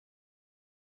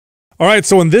All right,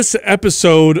 so in this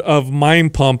episode of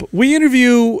Mind Pump, we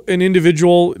interview an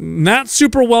individual not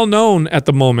super well known at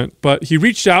the moment, but he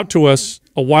reached out to us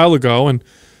a while ago. And,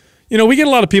 you know, we get a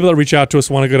lot of people that reach out to us,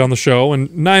 want to get on the show,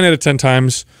 and 9 out of 10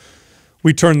 times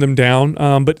we turn them down.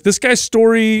 But this guy's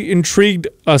story intrigued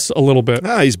us a little bit.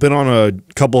 He's been on a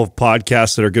couple of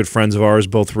podcasts that are good friends of ours,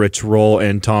 both Rich Roll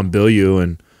and Tom Bilyeu,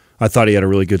 and I thought he had a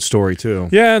really good story too.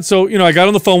 Yeah, and so, you know, I got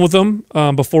on the phone with him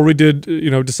before we did,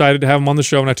 decided to have him on the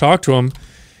show, and I talked to him,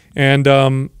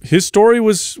 and his story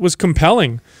was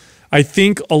compelling. I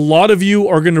think a lot of you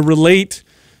are going to relate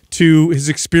to his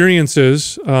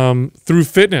experiences through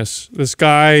fitness. This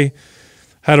guy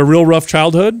had a real rough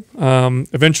childhood,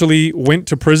 eventually went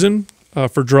to prison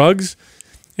for drugs,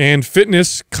 and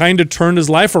fitness kind of turned his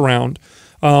life around.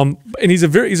 And he's a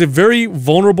very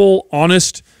vulnerable,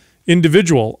 honest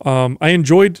individual. I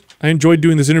enjoyed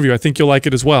doing this interview. I think you'll like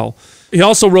it as well. He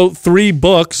also wrote 3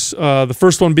 books. The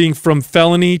first one being From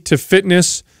Felony to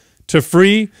Fitness to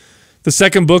Free. The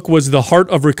second book was The Heart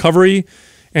of Recovery,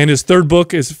 and his third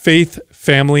book is Faith,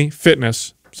 Family,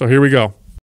 Fitness. So here we go.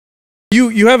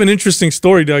 You have an interesting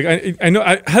story, Doug. I know.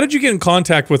 How did you get in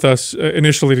contact with us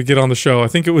initially to get on the show? I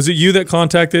think it was you that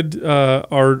contacted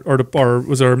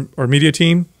our media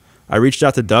team. I reached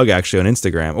out to Doug actually on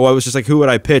Instagram. Well, I was just like, who would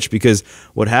I pitch? Because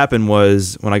what happened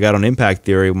was when I got on Impact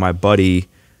Theory, my buddy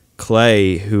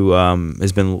Clay, who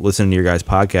has been listening to your guys'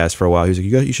 podcast for a while, he was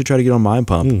like, you should try to get on Mind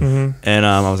Pump. And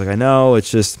I was like, I know, it's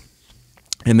just.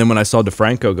 And then when I saw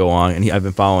DeFranco go on, and I've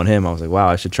been following him, I was like, wow,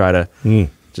 I should try to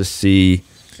just see.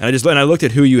 And I looked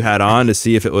at who you had on to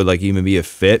see if it would like even be a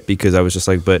fit, because I was just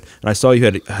like, and I saw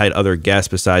you had other guests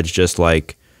besides just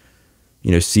like,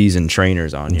 seasoned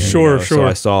trainers on here. Sure. So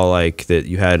I saw like that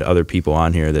you had other people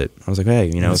on here that I was like, hey,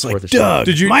 it's like, worth a Doug,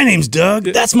 shot. my name's Doug.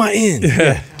 That's my in.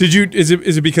 Yeah. Is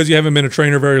it because you haven't been a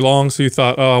trainer very long, so you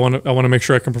thought, oh, I want to make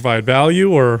sure I can provide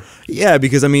value, or? Yeah,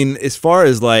 because as far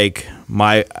as like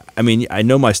I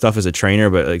know my stuff as a trainer,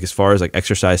 but like as far as like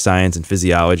exercise science and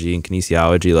physiology and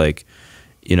kinesiology, like,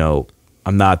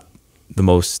 I'm not the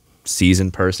most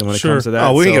seasoned person when it comes to that.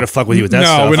 Oh, we ain't gonna fuck with you with that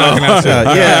stuff. No, we're not gonna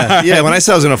have to. Yeah. When I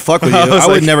said I was gonna fuck with you, I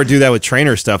would never do that with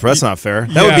trainer stuff. But that's not fair.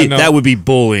 That would be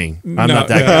bullying. I'm not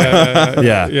that guy.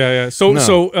 Yeah. So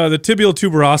the tibial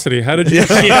tuberosity. How did you?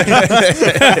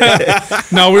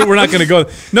 No, we're not gonna go.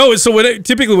 No. So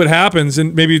typically what happens,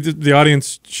 and maybe the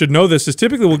audience should know this, is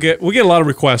typically we'll get a lot of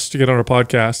requests to get on our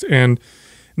podcast, and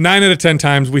 9 out of 10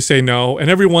 times we say no, and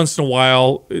every once in a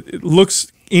while it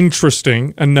looks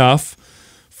interesting enough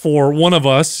for one of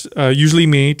us, usually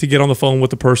me, to get on the phone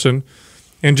with the person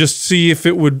and just see if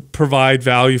it would provide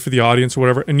value for the audience or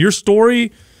whatever. And your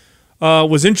story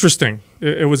was interesting.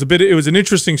 It was an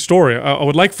interesting story. I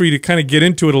would like for you to kind of get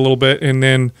into it a little bit, and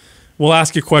then we'll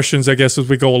ask you questions, I guess, as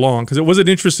we go along, because it was an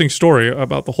interesting story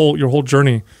about your whole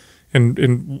journey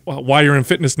and why you're in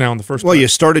fitness now in the first place. Well, you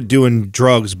started doing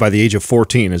drugs by the age of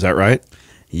 14, is that right?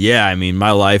 Yeah,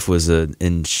 my life was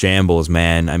in shambles,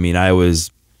 man. I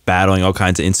was battling all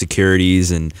kinds of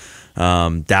insecurities and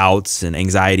doubts and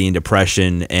anxiety and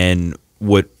depression. And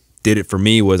what did it for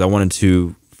me was I wanted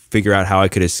to figure out how I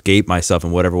could escape myself in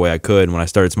whatever way I could. And when I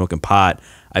started smoking pot,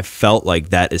 I felt like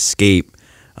that escape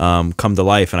come to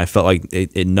life. And I felt like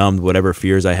it numbed whatever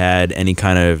fears I had, any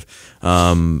kind of,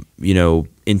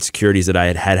 insecurities that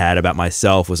I had about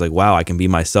myself. Was like, wow, I can be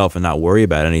myself and not worry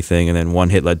about anything. And then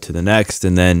one hit led to the next.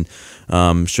 And then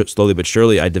slowly but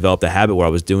surely, I developed a habit where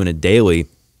I was doing it daily.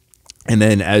 And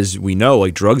then, as we know,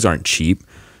 like, drugs aren't cheap.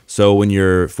 So when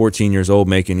you're 14 years old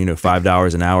making,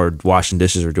 $5 an hour washing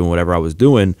dishes or doing whatever I was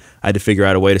doing, I had to figure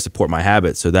out a way to support my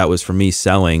habit. So that was for me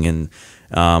selling, and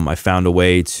I found a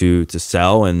way to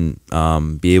sell and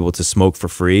be able to smoke for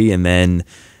free. And then,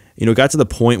 it got to the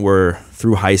point where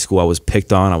through high school I was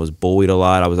picked on, I was bullied a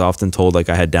lot. I was often told like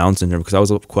I had Down syndrome because I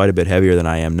was quite a bit heavier than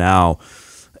I am now.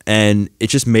 And it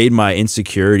just made my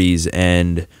insecurities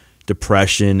and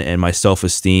depression and my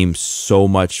self-esteem so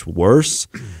much worse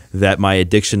that my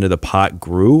addiction to the pot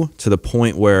grew to the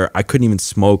point where I couldn't even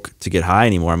smoke to get high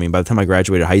anymore. By the time I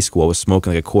graduated high school, I was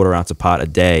smoking like a 1/4 ounce of pot a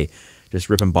day, just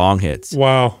ripping bong hits.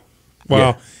 Wow.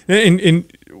 Yeah. And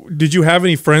did you have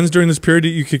any friends during this period that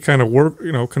you could kind of work,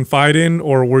 confide in,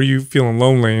 or were you feeling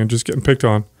lonely and just getting picked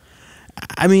on?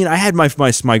 I had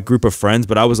my group of friends,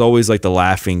 but I was always like the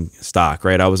laughing stock,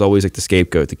 right? I was always like the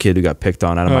scapegoat, the kid who got picked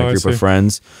on out of my group of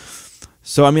friends.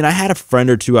 So, I had a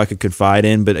friend or two I could confide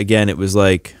in, but again, it was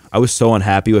like I was so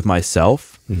unhappy with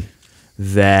myself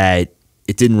that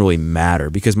it didn't really matter,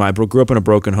 because I grew up in a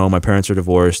broken home. My parents are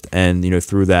divorced, and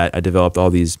through that I developed all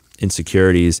these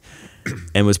insecurities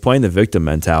and was playing the victim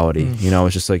mentality.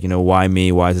 It's just like, why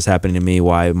me? Why is this happening to me?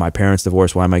 Why my parents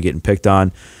divorced? Why am I getting picked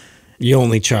on? You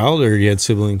only child, or you had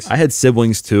siblings? I had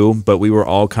siblings too, but we were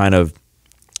all kind of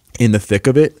in the thick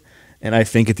of it. And I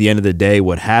think at the end of the day,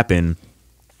 what happened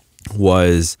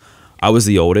was I was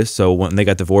the oldest. So when they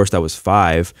got divorced, I was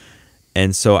 5.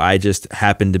 And so I just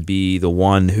happened to be the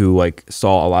one who like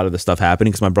saw a lot of the stuff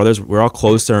happening, because my brothers were all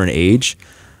closer in age,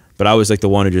 but I was like the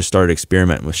one who just started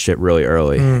experimenting with shit really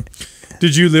early.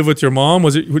 Did you live with your mom?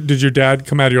 Did your dad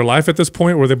come out of your life at this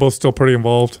point? Or were they both still pretty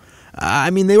involved?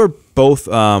 I mean, they were both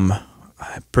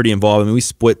pretty involved. I mean, we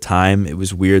split time. It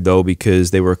was weird though,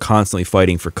 because they were constantly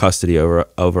fighting for custody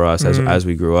over us as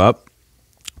we grew up,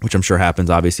 which I'm sure happens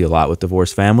obviously a lot with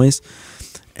divorced families.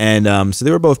 And so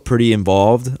they were both pretty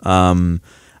involved. I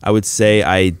would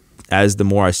say as the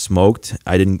more I smoked,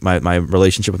 my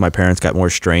relationship with my parents got more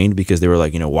strained, because they were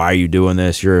like, why are you doing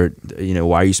this? Why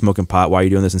are you smoking pot? Why are you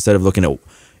doing this? Instead of looking at,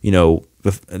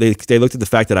 they looked at the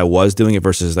fact that I was doing it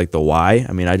versus like the why.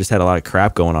 I mean, I just had a lot of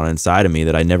crap going on inside of me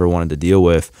that I never wanted to deal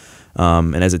with.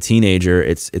 And as a teenager,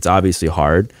 it's obviously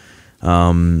hard.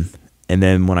 And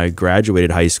then when I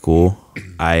graduated high school,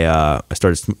 I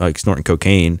started like snorting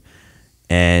cocaine.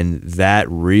 And that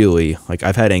really, like,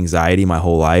 I've had anxiety my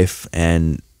whole life,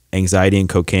 and anxiety and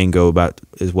cocaine go about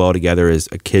as well together as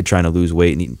a kid trying to lose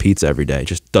weight and eating pizza every day. It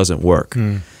just doesn't work.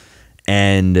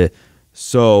 And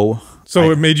so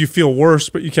it made you feel worse,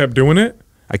 but you kept doing it?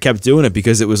 I kept doing it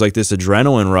because it was like this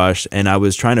adrenaline rush, and I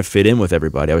was trying to fit in with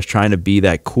everybody. I was trying to be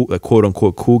that cool, quote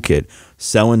unquote cool kid,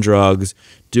 selling drugs,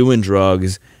 doing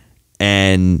drugs,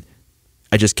 and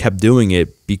I just kept doing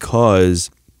it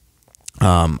because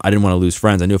I didn't want to lose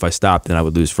friends. I knew if I stopped, then I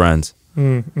would lose friends.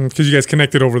 Because you guys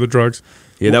connected over the drugs.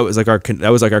 Yeah, that was like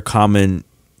our common,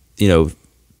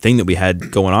 thing that we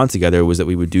had going on together, was that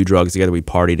we would do drugs together, we'd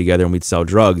party together, and we'd sell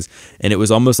drugs. And it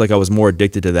was almost like I was more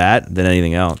addicted to that than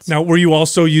anything else. Now, were you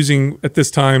also using at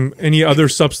this time any other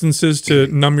substances to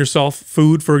numb yourself?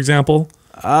 Food, for example?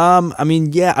 I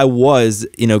mean, yeah, I was,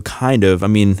 kind of. I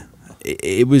mean,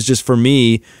 it was just, for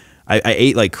me, I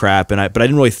ate like crap, but I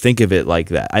didn't really think of it like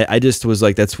that. I just was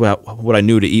like, that's what I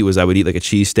knew to eat was I would eat like a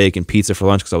cheesesteak and pizza for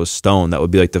lunch because I was stoned. That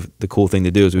would be like the cool thing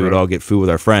to do, is we would all get food with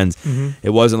our friends. It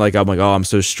wasn't like I'm like, oh, I'm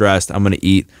so stressed, I'm going to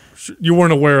eat. You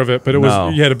weren't aware of it, but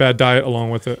you had a bad diet along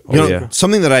with it.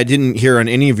 Something that I didn't hear on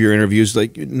any of your interviews,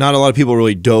 like not a lot of people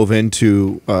really dove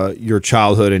into your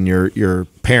childhood and your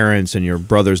parents and your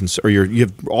brothers, you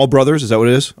have all brothers, is that what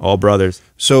it is? All brothers.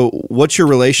 So what's your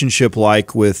relationship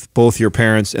like with both your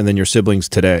parents and then your siblings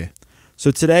today? So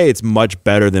today it's much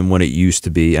better than when it used to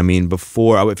be. I mean,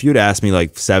 before, if you'd asked me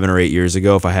like 7 or 8 years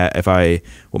ago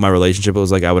what my relationship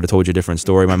was like, I would have told you a different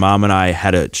story. My mom and I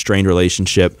had a strained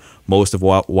relationship most of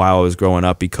while I was growing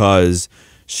up, because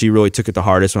she really took it the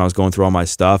hardest when I was going through all my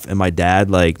stuff. And my dad,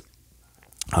 my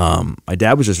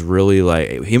dad was just really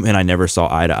like, him and I never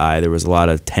saw eye to eye. There was a lot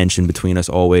of tension between us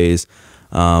always.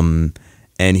 And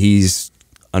he's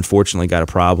unfortunately got a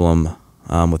problem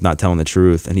with not telling the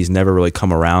truth, and he's never really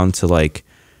come around to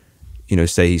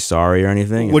say he's sorry or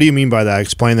anything. What do you mean by that?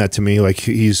 Explain that to me. Like,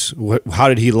 how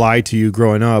did he lie to you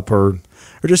growing up, or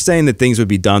just saying that things would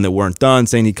be done that weren't done,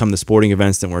 saying he'd come to sporting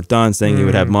events that weren't done, saying he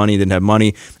would have money, didn't have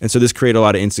money, and so this created a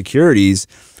lot of insecurities.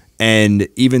 And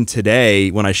even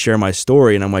today, when I share my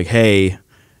story and I'm like, hey,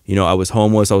 I was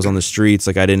homeless, I was on the streets,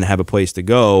 like I didn't have a place to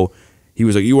go. He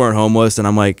was like, you weren't homeless, and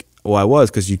I'm like, well, I was,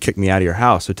 because you kicked me out of your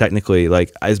house. So technically,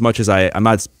 like, as much as I'm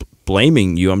not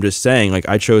blaming you, I'm just saying, like,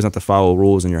 I chose not to follow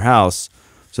rules in your house,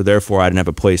 so therefore I didn't have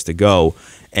a place to go.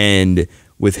 And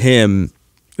with him,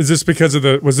 was this because of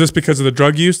the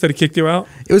drug use that he kicked you out?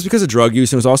 It was because of drug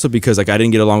use, and it was also because like I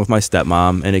didn't get along with my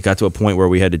stepmom, and it got to a point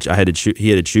where he had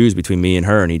to choose between me and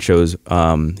her, and he chose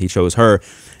her.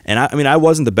 And I mean, I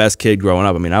wasn't the best kid growing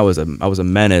up. I mean, I was a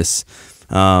menace.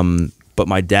 But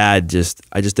my dad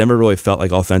I just never really felt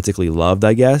like authentically loved,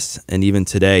 I guess. And even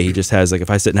today, he just has, like,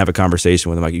 if I sit and have a conversation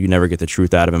with him, like, you never get the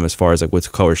truth out of him as far as like what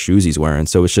color shoes he's wearing.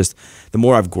 So it's just, the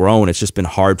more I've grown, it's just been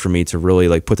hard for me to really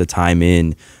like put the time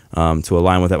in to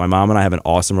align with that. My mom and I have an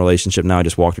awesome relationship now. I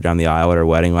just walked her down the aisle at her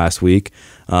wedding last week.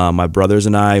 My brothers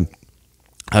and I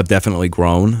have definitely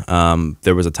grown.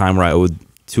 There was a time where I owed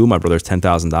 2 of my brothers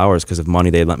 $10,000 because of money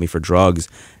they had lent me for drugs,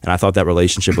 and I thought that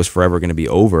relationship was forever going to be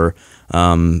over.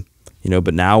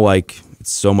 But now, like,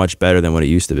 it's so much better than what it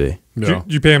used to be. Did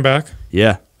you pay him back?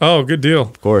 Yeah. Oh, good deal.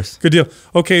 Of course. Good deal.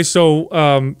 Okay,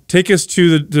 so take us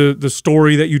to the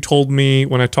story that you told me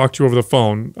when I talked to you over the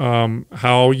phone,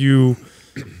 how you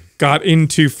got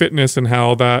into fitness and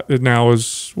how that now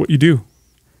is what you do.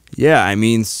 Yeah, I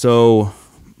mean, so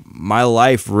my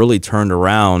life really turned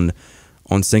around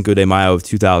on Cinco de Mayo of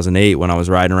 2008 when I was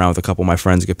riding around with a couple of my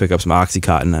friends who could pick up some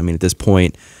Oxycontin. I mean, at this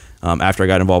point, after I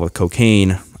got involved with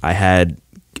cocaine, I had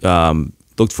the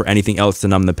looked for anything else to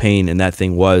numb the pain, and that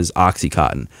thing was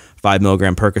Oxycontin. 5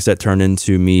 milligram Percocet turned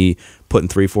into me putting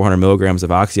 300-400 milligrams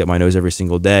of Oxy up my nose every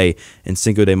single day. In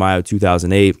Cinco de Mayo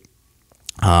 2008,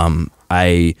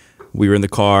 we were in the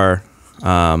car.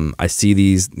 I see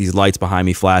these lights behind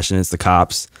me flashing. It's the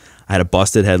cops. I had a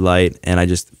busted headlight, and I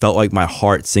just felt like my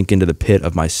heart sink into the pit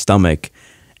of my stomach,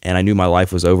 and I knew my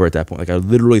life was over at that point. Like I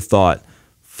literally thought,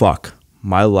 fuck,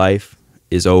 my life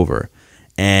is over.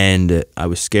 And I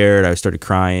was scared. I started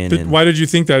crying. Why did you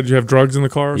think that? Did you have drugs in the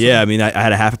car? Or something? Yeah, I mean, I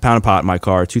had a half a pound of pot in my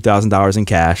car, $2,000 in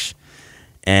cash,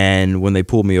 and when they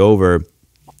pulled me over,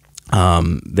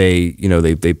 they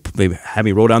had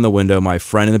me roll down the window. My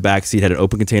friend in the back seat had an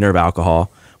open container of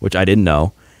alcohol, which I didn't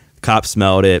know. Cop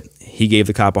smelled it. He gave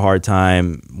the cop a hard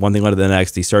time. One thing led to the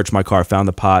next. He searched my car, found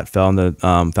the pot, found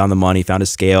the money, found a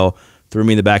scale, threw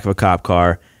me in the back of a cop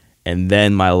car. And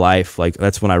then my life, like,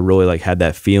 that's when I really like had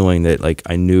that feeling that like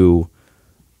I knew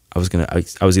I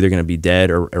was either gonna be dead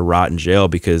or rot in jail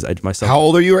because myself. How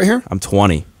old are you right here? I'm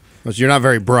 20. Well, you're not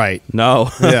very bright.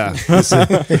 No. Yeah.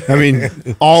 I mean,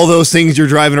 all those things you're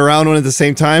driving around on at the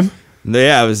same time.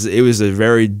 Yeah, it was a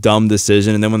very dumb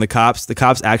decision. And then when the cops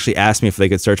actually asked me if they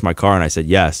could search my car, and I said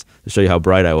yes to show you how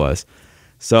bright I was.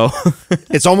 So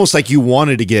it's almost like you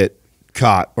wanted to get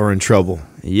caught or in trouble.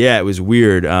 Yeah, it was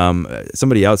weird.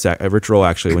 Somebody else, Rich Roll,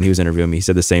 actually, when he was interviewing me, he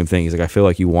said the same thing. He's like, I feel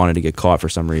like you wanted to get caught for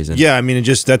some reason. Yeah, I mean,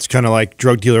 that's kind of like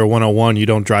drug dealer 101. You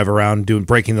don't drive around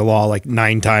breaking the law like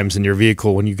 9 times in your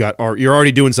vehicle when you're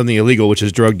already doing something illegal, which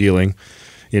is drug dealing.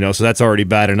 So that's already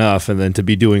bad enough, and then to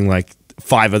be doing like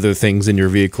 5 other things in your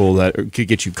vehicle that could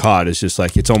get you caught is just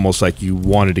like, it's almost like you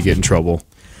wanted to get in trouble.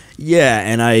 Yeah,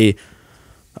 and I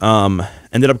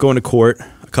ended up going to court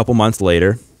a couple months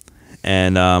later.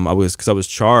 And I was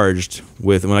charged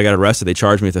with, when I got arrested, they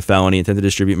charged me with a felony, intent to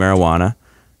distribute marijuana.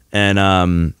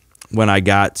 And when I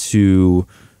got to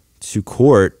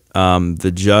court,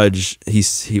 the judge,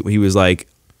 he was like,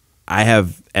 I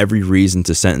have every reason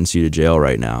to sentence you to jail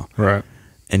right now. Right.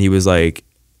 And he was like,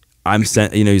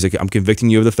 he's like, I'm convicting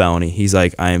you of the felony. He's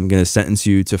like, I'm going to sentence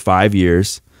you to 5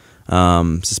 years,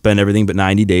 suspend everything but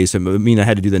 90 days. So I mean, I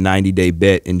had to do the 90-day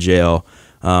bit in jail.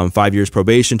 5 years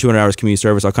probation, 200 hours community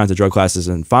service, all kinds of drug classes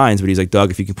and fines. But he's like,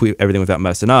 Doug, if you complete everything without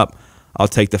messing up, I'll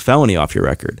take the felony off your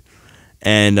record.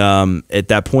 And at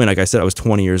that point, like I said, I was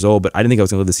 20 years old, but I didn't think I was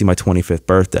going to live to see my 25th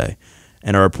birthday.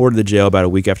 And I reported to jail about a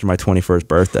week after my 21st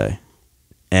birthday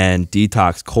and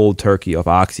detoxed cold turkey off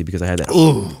Oxy because I had that.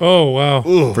 Ooh. Oh, wow.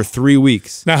 Ooh. For 3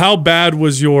 weeks. Now, how bad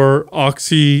was your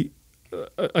Oxy?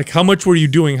 Like, how much were you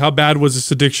doing? How bad was this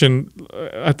addiction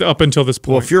up until this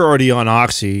point? Well, if you're already on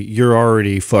Oxy, you're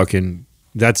already fucking,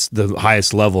 that's the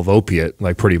highest level of opiate,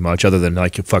 like pretty much, other than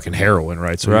like fucking heroin,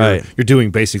 right? So right. You're doing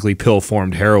basically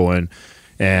pill-formed heroin,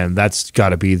 and that's got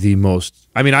to be the most,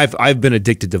 I mean, I've been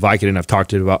addicted to Vicodin. I've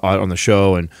talked about on the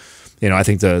show, and I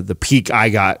think the peak I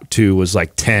got to was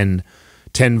like 10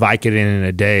 Vicodin in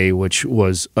a day, which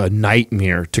was a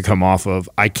nightmare to come off of.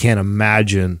 I can't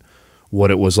imagine what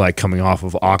it was like coming off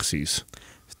of Oxys.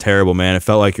 It's terrible, man. It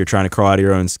felt like you're trying to crawl out of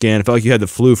your own skin. It felt like you had the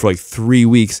flu for like 3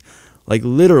 weeks, like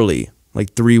literally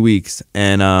like 3 weeks.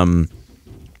 And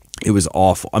it was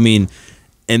awful. I mean,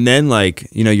 and then like,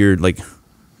 you're like,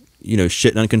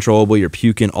 shitting uncontrollable, you're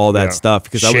puking, all that stuff.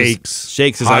 Because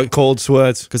shakes, hot, cold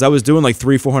sweats. Because I was doing like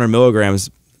 300-400 milligrams.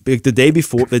 Like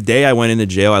the day I went into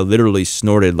jail, I literally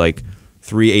snorted like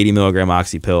 3 80-milligram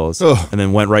Oxy pills. Ugh. And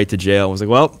then went right to jail. I was like,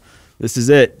 well, this is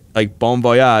it. Like bon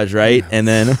voyage, right? And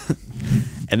then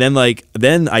then I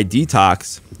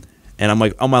detox, and I'm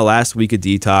like on my last week of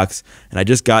detox, and I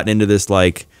just gotten into this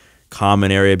like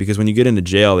common area because when you get into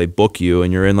jail, they book you,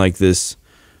 and you're in like this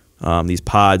these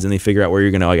pods, and they figure out where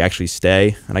you're gonna like actually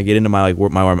stay. And I get into my where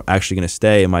I'm actually gonna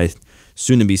stay, and my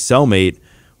soon-to-be cellmate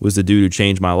was the dude who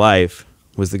changed my life.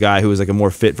 Was the guy who was like a more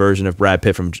fit version of Brad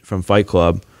Pitt from Fight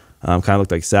Club. Kind of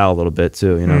looked like Sal a little bit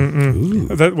too,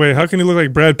 Wait, how can you look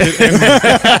like Brad Pitt? And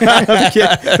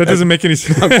that doesn't make any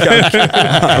sense.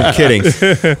 I'm kidding.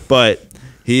 But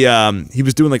he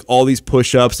was doing like all these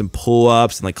push-ups and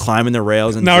pull-ups and like climbing the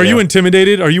rails. Now, are you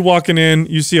intimidated? Are you walking in?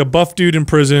 You see a buff dude in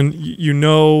prison. You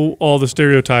know all the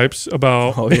stereotypes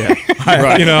about. Oh yeah,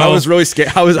 right. I was really scared.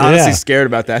 I was honestly scared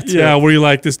about that too. Yeah, where you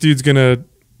like, this dude's gonna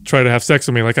try to have sex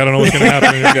with me. Like, I don't know what's gonna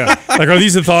happen. Like, are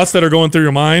these the thoughts that are going through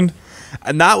your mind?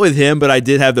 Not with him, but I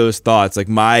did have those thoughts. Like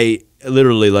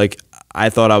literally, like I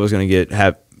thought I was gonna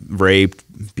have raped,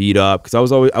 beat up, because I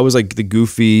was like the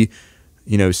goofy,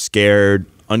 scared,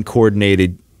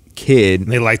 uncoordinated kid.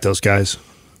 They like those guys.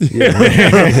 Yeah.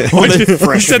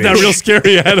 You said that real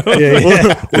scary, Adam.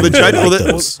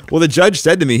 Well, the judge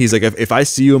said to me, he's like, if I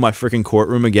see you in my freaking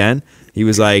courtroom again, he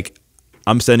was like,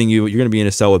 I'm sending you. You're gonna be in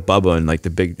a cell with Bubba in like the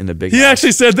big He house.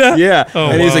 actually said that. Yeah, Oh,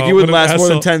 and he's like, you wouldn't What an last more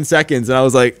than asshole. 10 seconds, and I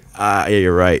was like, yeah,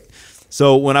 you're right.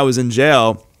 So when I was in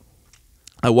jail,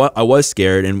 I was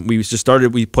scared, and we just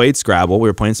started. We played Scrabble. We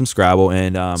were playing some Scrabble,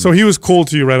 and So he was cool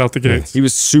to you right out the gates. he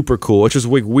was super cool, which was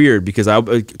like weird because I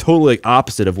totally like,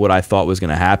 opposite of what I thought was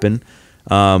gonna happen.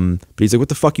 But he's like, "What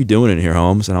the fuck you doing in here,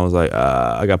 Holmes?" And I was like,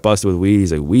 "I got busted with weed."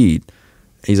 He's like, "Weed?"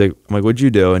 He's like, "I'm like, what'd you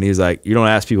do?" And he's like, "You don't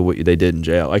ask people what they did in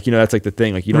jail. Like, you know, that's like the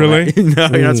thing. Like, you don't Really? no,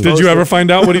 you're not Did supposed you to." ever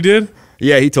find out what he did?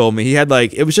 Yeah, he told me he had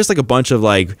like it was just like a bunch of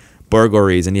like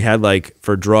burglaries, and he had like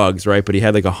for drugs, right? But he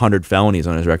had like 100 felonies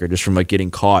on his record just from like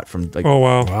getting caught from like. Oh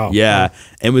wow. Yeah,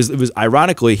 and it was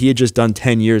ironically he had just done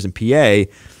 10 years in PA,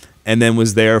 and then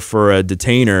was there for a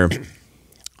detainer,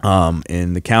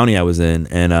 in the county I was in,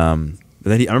 and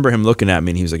then I remember him looking at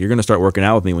me and he was like, "You're gonna start working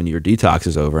out with me when your detox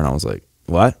is over," and I was like,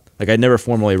 "What?" Like I'd never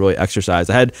formally really exercised.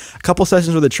 I had a couple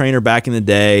sessions with a trainer back in the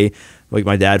day, like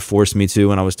my dad forced me to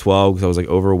when I was 12 because I was like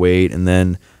overweight, and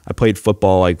then I played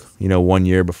football like 1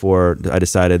 year before I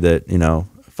decided that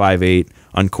 5'8"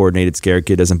 uncoordinated scared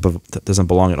kid doesn't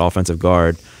belong at offensive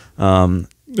guard. Target.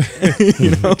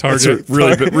 That's a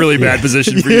really bad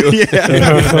position for you.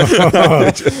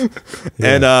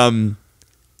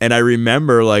 And I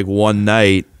remember like one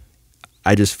night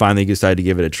I just finally decided to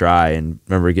give it a try, and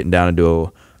remember getting down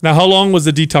into Now, how long was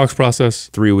the detox process?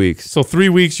 3 weeks. So 3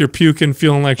 weeks, you're puking,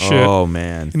 feeling like shit. Oh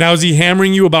man. Now, is he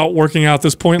hammering you about working out at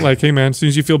this point? Like, hey man, as soon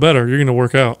as you feel better, you're gonna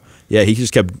work out. Yeah, he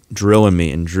just kept drilling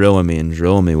me and drilling me and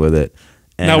drilling me with it.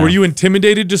 And, Now, were you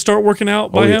intimidated to start working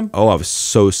out by him? Oh, I was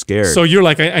so scared. So you're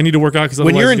like, I need to work out because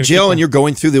When you're in jail and you're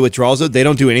going through the withdrawals, though, they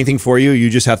don't do anything for you. You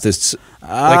just have to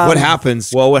like what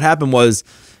happens? Well, what happened was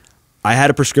I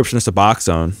had a prescription of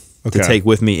Suboxone to Okay. take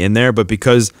with me in there, but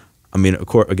because I mean, of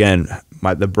course, again,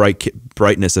 the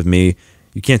brightness of me,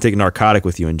 you can't take a narcotic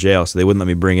with you in jail, so they wouldn't let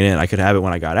me bring it in. I could have it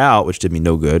when I got out, which did me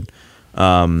no good.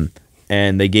 And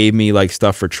they gave me like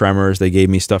stuff for tremors, they gave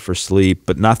me stuff for sleep,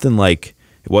 but nothing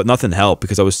helped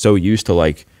because I was so used to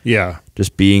like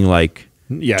just being like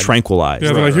tranquilized.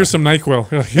 Yeah, they're like, here's some NyQuil.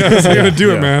 You're like, yeah, that's how you gotta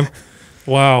do it, man.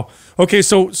 Wow. Okay,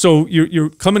 so you're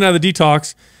coming out of the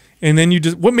detox, and then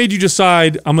what made you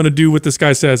decide I'm gonna do what this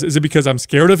guy says? Is it because I'm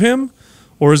scared of him,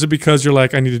 or is it because you're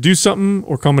like I need to do something,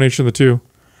 or combination of the two?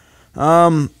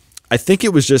 I think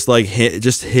it was just like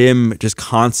him just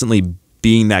constantly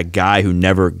being that guy who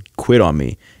never quit on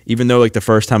me. Even though like the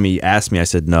first time he asked me, I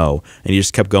said no, and he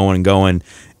just kept going and going.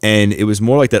 And it was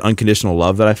more like that unconditional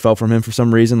love that I felt from him for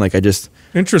some reason. Like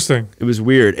Interesting. It was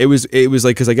weird. It was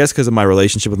like because of my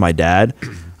relationship with my dad.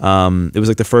 It was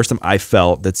like the first time I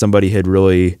felt that somebody had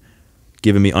really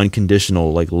given me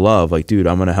unconditional like love. Like, dude,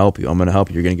 I'm gonna help you. I'm gonna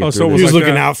help you. You're gonna get through so it this. was He was like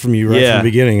looking that. out from you right Yeah. from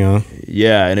the beginning, huh?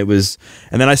 Yeah, and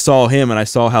then I saw him and I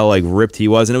saw how like ripped he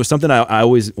was, and it was something I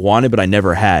always wanted but I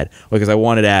never had. Like, 'cause I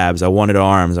wanted abs, I wanted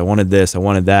arms, I wanted this, I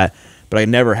wanted that, but I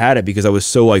never had it because I was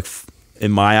so like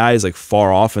in my eyes like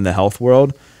far off in the health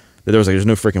world that there was like there's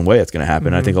no freaking way it's gonna happen.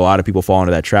 And I think a lot of people fall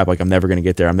into that trap. Like, I'm never gonna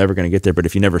get there. I'm never gonna get there. But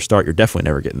if you never start, you're definitely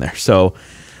never getting there. So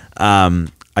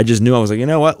I just knew I was like, you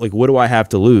know what do I have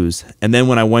to lose? And then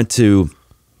when I went to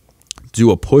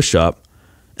do a push-up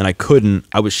and I couldn't,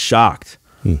 I was shocked.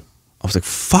 I was like,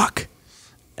 fuck.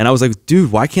 And I was like,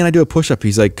 dude, why can't I do a push-up?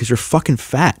 He's like, because you're fucking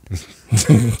fat.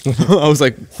 I was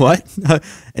like, what?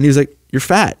 And he was like, you're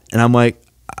fat. And I'm like,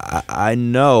 I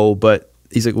know, but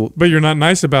he's like, well, But you're not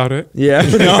nice about it. yeah,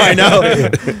 no, I know.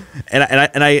 And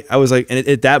I was like, and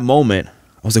at that moment,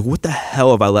 I was like, what the hell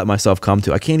have I let myself come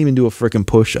to? I can't even do a freaking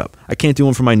push-up. I can't do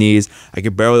one for my knees. I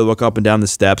could barely walk up and down the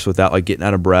steps without like getting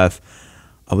out of breath.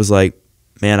 I was like,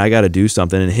 man, I got to do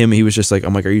something. And he was just like,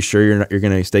 I'm like, are you sure you're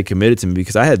going to stay committed to me?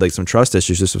 Because I had like some trust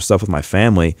issues, just some stuff with my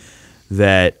family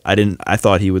that I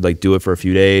thought he would like do it for a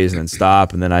few days and then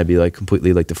stop. And then I'd be like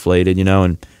completely like deflated,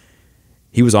 and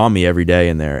he was on me every day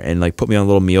in there and like put me on a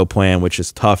little meal plan, which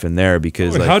is tough in there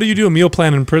because Wait, how do you do a meal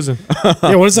plan in prison?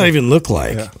 Yeah, what does that even look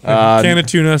like? Can of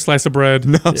tuna, slice of bread.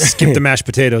 Skip the mashed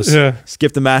potatoes. Yeah.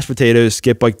 skip the mashed potatoes,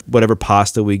 skip like whatever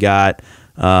pasta we got,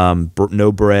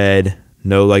 no bread,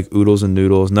 no like oodles and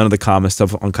noodles, none of the common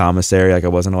stuff on commissary. Like I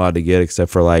wasn't allowed to get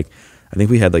except for like, I think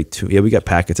we had like we got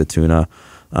packets of tuna.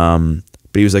 But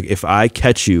he was like, if I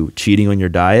catch you cheating on your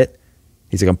diet,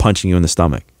 he's like, I'm punching you in the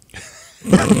stomach.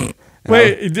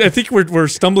 Wait, I think we're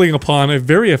stumbling upon a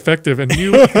very effective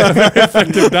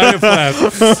diet plan.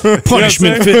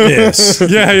 Punishment fitness.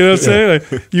 Yeah, you know what I'm saying?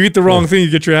 Like, you eat the wrong thing, you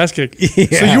get your ass kicked.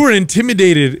 So you were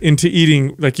intimidated into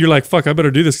eating, like you're like, fuck, I better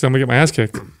do this because I'm going to get my ass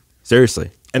kicked. Seriously.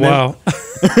 And Wow.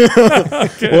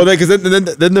 Well, because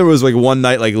then there was like one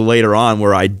night like later on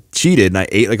where I cheated and I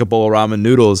ate like a bowl of ramen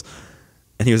noodles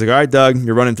And he was like, all right, Doug,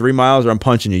 you're running 3 miles or I'm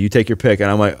punching you. You take your pick. And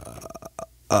I'm like,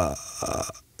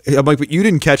 but you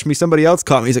didn't catch me. Somebody else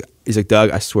caught me. He's like,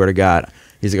 Doug, I swear to God.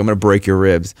 He's like, I'm going to break your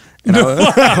ribs. And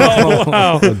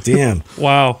Wow. Oh, damn.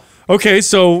 Wow. Okay,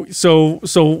 so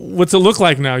what's it look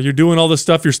like now? You're doing all this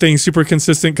stuff. You're staying super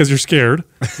consistent because you're scared.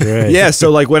 Right. Yeah,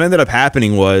 so like what ended up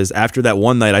happening was after that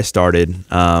one night I started,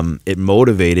 it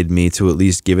motivated me to at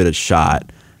least give it a shot.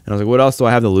 And I was like, what else do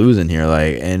I have to lose in here?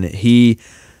 Like, and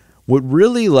what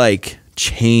really like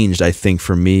changed, I think,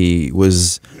 for me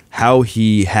was how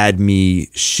he had me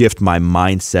shift my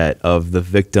mindset of the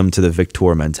victim to the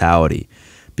victor mentality.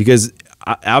 Because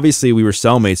obviously we were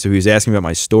cellmates, so he was asking me about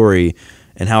my story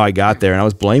and how I got there, and I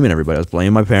was blaming everybody. I was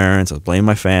blaming my parents, I was blaming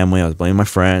my family, I was blaming my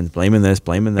friends, blaming this,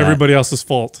 blaming that. Everybody else's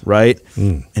fault. Right?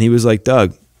 And he was like,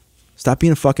 Doug, stop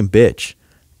being a fucking bitch.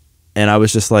 And I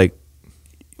was just like,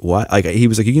 what? Like, he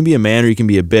was like, you can be a man or you can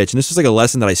be a bitch. And this is like a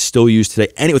lesson that I still use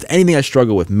today. With anything I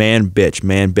struggle with, man, bitch,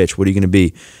 what are you going to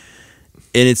be?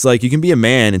 And it's like, you can be a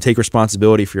man and take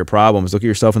responsibility for your problems. Look at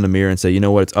yourself in the mirror and say, you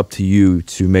know what? It's up to you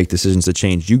to make decisions to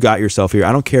change. You got yourself here.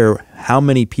 I don't care how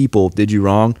many people did you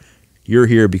wrong. You're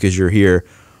here because you're here.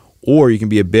 Or you can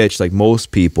be a bitch like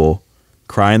most people,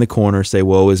 cry in the corner, say,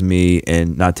 woe is me,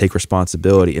 and not take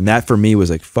responsibility. And that for me was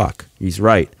like, fuck, he's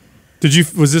right.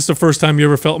 Was this the first time you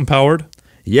ever felt empowered?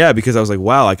 Yeah, because I was like,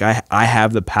 wow, like I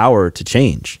have the power to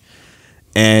change.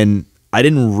 And I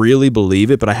didn't really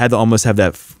believe it, but I had to almost have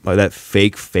that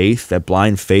fake faith, that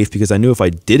blind faith, because I knew if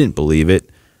I didn't believe it,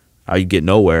 I'd get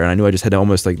nowhere. And I knew I just had to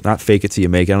almost like not fake it till you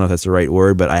make it. I don't know if that's the right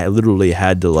word, but I literally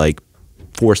had to like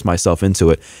force myself into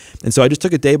it. And so I just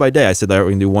took it day by day. I said, we're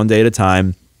going to do one day at a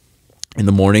time. In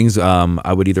the mornings,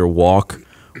 I would either walk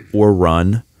or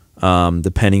run,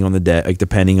 depending on the day, like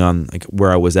depending on like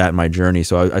where I was at in my journey.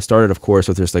 So I started, of course,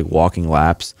 with just like walking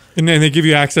laps. And then they give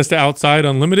you access to outside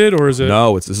unlimited, or is it?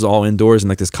 No, this is all indoors in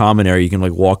like this common area. You can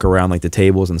like walk around like the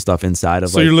tables and stuff inside of.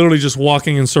 So you're literally just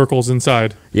walking in circles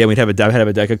inside. Yeah, I'd have a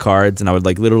deck of cards, and I would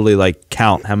like literally like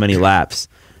count how many laps.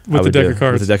 With the deck of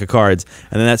cards. With the deck of cards.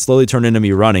 And then that slowly turned into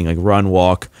me running, like run,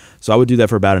 walk. So I would do that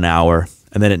for about an hour.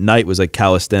 And then at night was like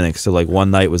calisthenics. So like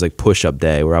one night was like push-up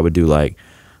day where I would do like,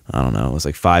 I don't know, it was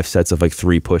like 5 sets of like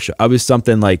 3 push-ups. I was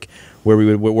something like where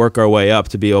we would work our way up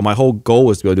to be, my whole goal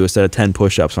was to be able to do a set of 10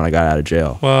 push-ups when I got out of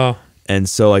jail. Wow. And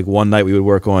so like one night we would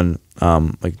work on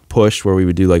like push, where we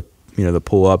would do like, you know, the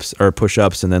pull-ups or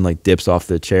push-ups and then like dips off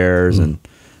the chairs and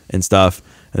stuff.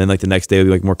 And then like the next day would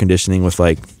be like more conditioning with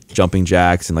like jumping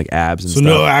jacks and like abs and stuff. So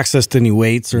no access to any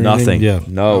weights or nothing. anything? Yeah.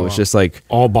 No, it was just like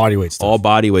all body weight stuff. All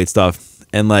body weight stuff.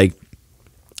 And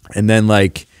then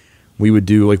like we would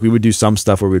do some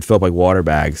stuff where we would fill up like water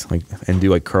bags, like, and do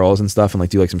like curls and stuff, and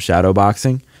like do like some shadow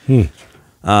boxing. But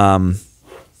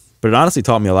it honestly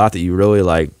taught me a lot that you really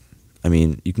like, I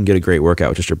mean, you can get a great workout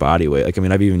with just your body weight. Like, I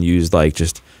mean, I've even used like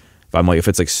just, if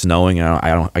it's like snowing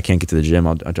and I can't get to the gym,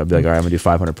 I'll be like, all right, I'm gonna do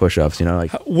 500 push-ups, you know,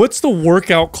 like. What's the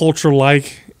workout culture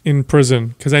like in prison?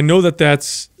 Because I know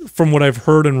that's from what I've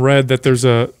heard and read, that there's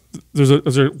a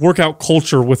workout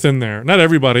culture within there. Not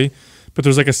everybody, but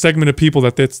there's like a segment of people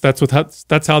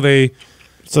that's how they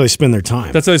spend their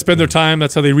time. That's how they spend their time.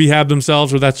 That's how they rehab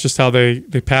themselves, or that's just how they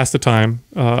pass the time.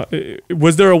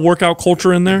 Was there a workout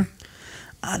culture in there?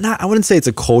 I wouldn't say it's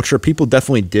a culture. People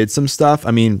definitely did some stuff.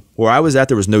 I mean, where I was at,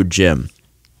 there was no gym.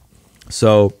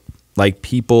 So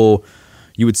like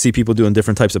you would see people doing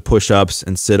different types of push-ups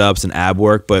and sit-ups and ab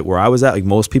work. But where I was at, like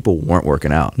most people weren't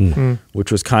working out,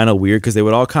 which was kind of weird, because they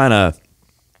all kind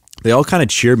of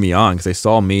cheered me on, because they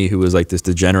saw me, who was like this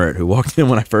degenerate who walked in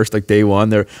when I first, like day one,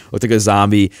 there looked like a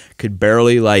zombie, could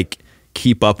barely like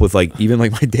keep up with like even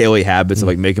like my daily habits of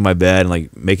like making my bed and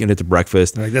like making it to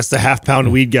breakfast. Like, that's the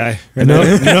half-pound weed guy.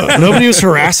 Nobody was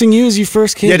harassing you as you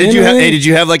first came. Yeah, did you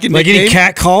have like a nickname? Any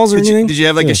cat calls or anything? Did you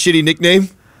have like a shitty nickname?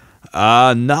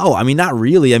 No, I mean, not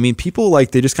really. I mean, people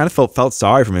like, they just kind of felt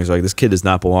sorry for me. It's like, this kid does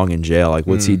not belong in jail. Like,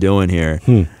 what's he doing here?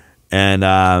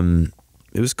 And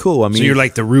it was cool. I mean, so you're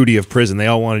like the Rudy of prison. They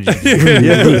all wanted you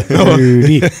to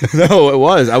Rudy. No, it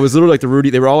was. I was literally like the Rudy.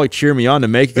 They were all like cheering me on to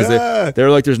make it, because they were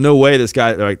like, there's no way this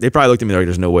guy, like, they probably looked at me like,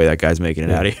 there's no way that guy's making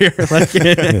it out of here. Like,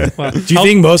 wow. Do you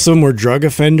think most of them were drug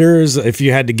offenders, if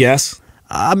you had to guess?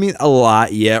 I mean, a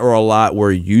lot, yeah, or a lot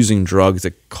were using drugs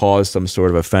that caused some sort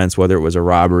of offense, whether it was a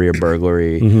robbery or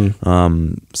burglary.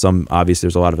 Some, obviously,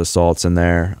 there's a lot of assaults in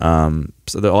there.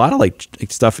 So there are a lot of like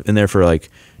stuff in there for like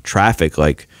traffic,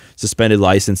 like suspended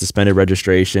license, suspended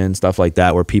registration, stuff like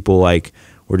that, where people like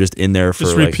were just in there for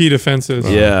just like, repeat offenses.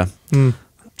 Yeah.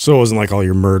 So it wasn't like all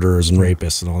your murderers and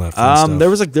rapists and all that fun stuff.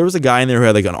 There was a guy in there who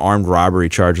had like an armed robbery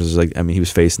charge. It was like, I mean, he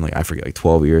was facing like, I forget, like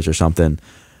 12 years or something.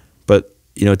 But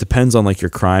you know, it depends on like your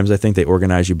crimes. I think they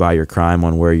organize you by your crime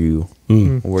on where you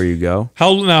go.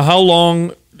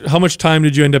 How much time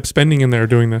did you end up spending in there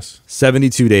doing this?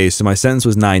 72 days. So my sentence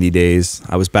was 90 days.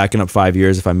 I was backing up 5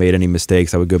 years. If I made any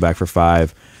mistakes, I would go back for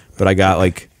 5. But I got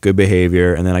like good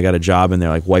behavior, and then I got a job in there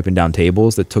like wiping down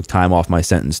tables that took time off my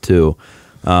sentence too.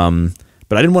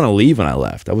 But I didn't want to leave when I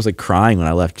left. I was like crying when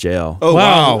I left jail. Oh,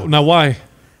 wow. Now why?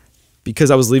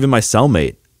 Because I was leaving my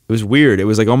cellmate. It was weird. It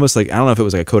was like almost like, I don't know if it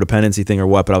was like a codependency thing or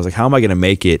what, but I was like, how am I going to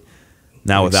make it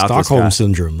now without Stockholm this guy?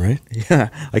 syndrome, right? Yeah.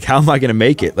 Like, how am I going to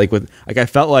make it? Like I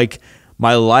felt like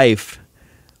my life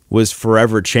was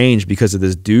forever changed because of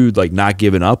this dude like not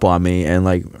giving up on me and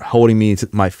like holding me to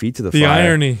my feet to the fire.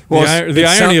 Irony. Well, the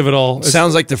irony of it all.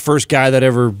 Sounds like the first guy that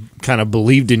ever kind of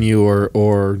believed in you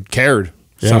or cared.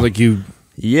 Yeah. Sounds like you.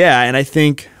 Yeah, and I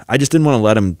think I just didn't want to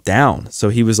let him down. So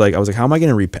he was like, I was like, how am I going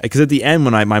to repay? Because at the end,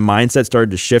 when my mindset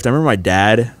started to shift, I remember my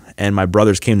dad and my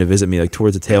brothers came to visit me like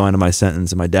towards the tail end of my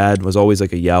sentence, and my dad was always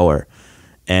like a yeller.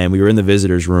 And we were in the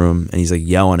visitor's room, and he's like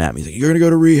yelling at me. He's like, "You're gonna go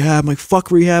to rehab." I'm like,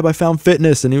 "Fuck rehab! I found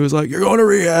fitness." And he was like, "You're going to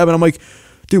rehab." And I'm like,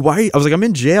 "Dude, why?" I was like, "I'm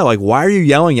in jail. Like, why are you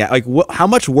yelling at? Like, what? How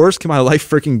much worse can my life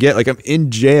freaking get? Like, I'm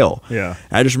in jail." Yeah.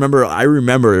 And I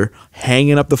remember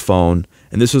hanging up the phone,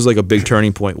 and this was like a big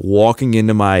turning point. Walking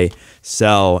into my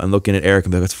cell and looking at Eric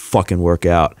and being like, "Let's fucking work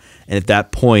out." And at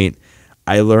that point,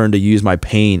 I learned to use my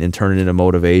pain and turn it into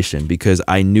motivation, because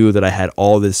I knew that I had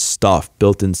all this stuff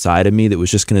built inside of me that was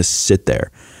just going to sit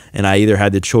there. And I either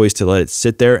had the choice to let it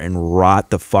sit there and rot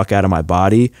the fuck out of my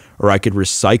body, or I could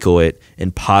recycle it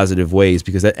in positive ways,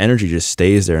 because that energy just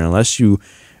stays there. And unless you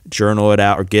journal it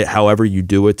out or get however you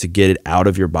do it to get it out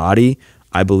of your body,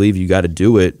 I believe you got to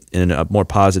do it in a more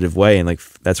positive way. And like,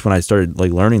 that's when I started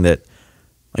like learning that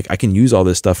like I can use all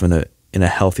this stuff in a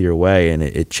healthier way, and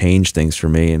it changed things for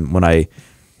me. And when I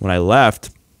left,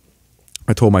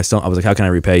 I told my son, I was like, "How can I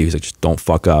repay you?" He's like, "Just don't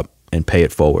fuck up and pay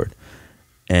it forward."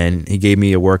 And he gave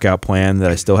me a workout plan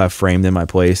that I still have framed in my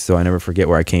place, so I never forget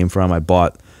where I came from. I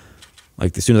bought,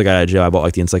 like, as soon as I got out of jail, I bought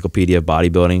like the Encyclopedia of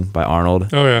Bodybuilding by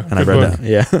Arnold. Oh yeah, and I read that.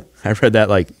 Yeah, I read that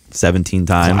like 17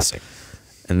 times. Classic.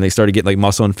 And they started getting like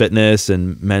Muscle and Fitness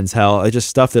and Men's Health, like just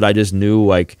stuff that I just knew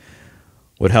like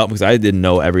would help, because I didn't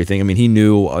know everything. I mean, he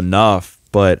knew enough,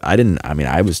 but I didn't. I mean,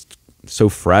 I was so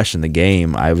fresh in the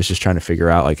game. I was just trying to figure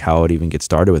out like how I would even get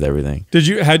started with everything. Did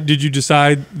you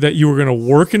decide that you were going to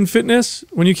work in fitness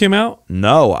when you came out?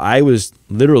 No, I was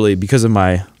literally, because of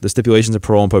the stipulations of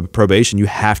parole and probation, you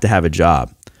have to have a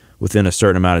job within a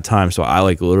certain amount of time. So I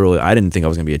like literally, I didn't think I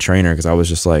was going to be a trainer, because I was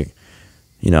just like,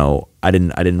 you know, I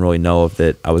didn't really know if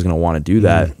that I was going to want to do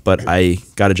that. But I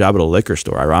got a job at a liquor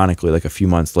store, ironically, like a few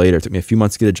months later. It took me a few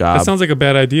months to get a job. That sounds like a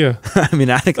bad idea. I mean,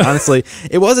 I think honestly,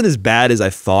 it wasn't as bad as I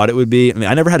thought it would be. I mean,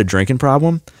 I never had a drinking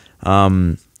problem.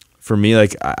 For me,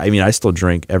 like, I mean, I still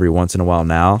drink every once in a while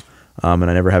now, and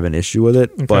I never have an issue with it.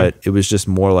 Okay. But it was just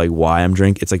more like why I'm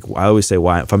drinking. It's like, I always say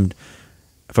why. If I'm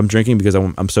drinking because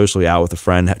I'm socially out with a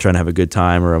friend trying to have a good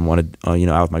time, or I wanted, you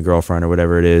know, out with my girlfriend or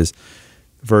whatever it is,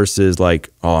 versus like,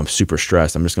 oh, I'm super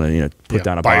stressed, I'm just gonna, you know, put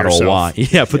down a bottle of wine.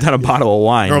 Yeah, put down a bottle of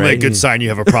wine. Normally right? a good sign you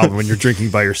have a problem when you're drinking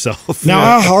by yourself. Now,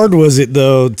 how hard was it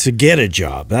though to get a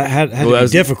job? That had to be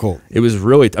difficult. It was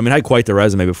really. I mean, I had quite the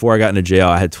resume. Before I got into jail,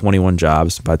 I had 21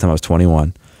 jobs. By the time I was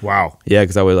 21. Wow. Yeah,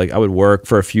 because I would work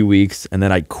for a few weeks, and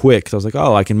then I'd quit, because I was like,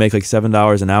 oh, I can make like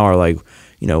 $7 an hour, like,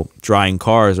 you know, drying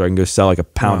cars, or I can go sell like a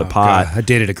pound of pot. God. I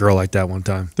dated a girl like that one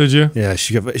time. Did you? Yeah,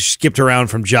 she skipped around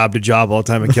from job to job all the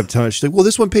time and kept telling me, she's like, well,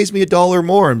 this one pays me $1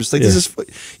 more. I'm just like, this is,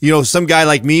 you know, some guy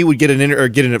like me would get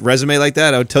a resume like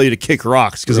that. I would tell you to kick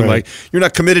rocks, because I'm like, you're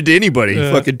not committed to anybody.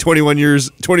 Yeah. Fucking 21 years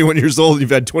old,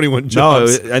 you've had 21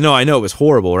 jobs. No, I know it was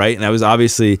horrible, right? And I was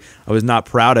not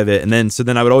proud of it. And then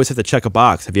I would always have to check a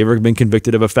box. Have you ever been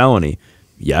convicted of a felony?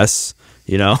 Yes.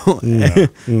 You know,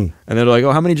 and they're like,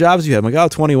 "Oh, how many jobs do you have?" I'm like, "Oh,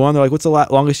 21." They're like, "What's the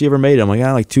longest you ever made it?" I'm like,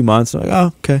 "Ah, like 2 months." I'm like, "Oh,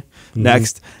 okay,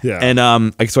 next." Yeah. And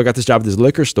so I got this job at this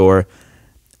liquor store,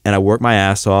 and I worked my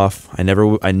ass off. I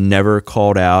never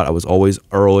called out. I was always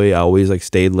early. I always like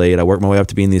stayed late. I worked my way up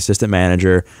to being the assistant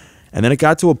manager, and then it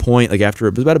got to a point like after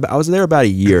it was I was there about a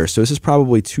year. So this is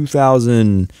probably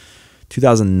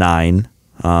 2009,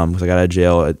 because I got out of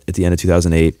jail at the end of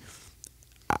 2008.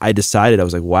 I decided, I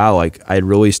was like, wow, like I had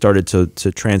really started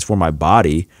to transform my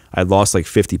body. I had lost like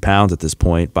 50 pounds at this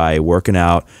point by working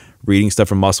out, reading stuff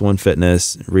from Muscle and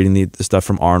Fitness, reading the stuff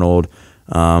from Arnold,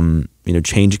 you know,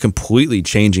 completely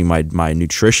changing my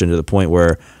nutrition to the point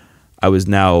where I was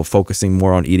now focusing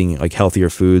more on eating like healthier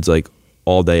foods like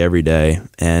all day, every day,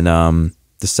 and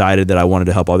decided that I wanted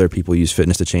to help other people use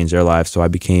fitness to change their lives. So I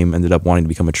ended up wanting to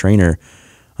become a trainer.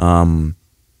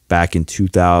 back in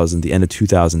 2000, the end of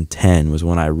 2010 was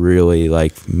when I really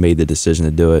like made the decision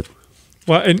to do it.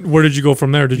 Well, and where did you go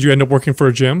from there? Did you end up working for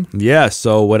a gym? Yeah.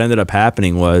 So what ended up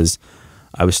happening was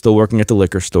I was still working at the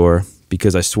liquor store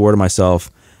because I swore to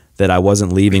myself that I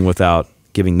wasn't leaving without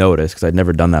giving notice because I'd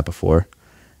never done that before.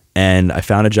 And I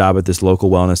found a job at this local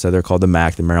wellness center called the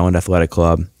MAC, the Maryland Athletic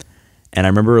Club. And I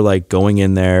remember like going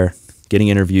in there, getting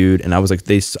interviewed, and I was like,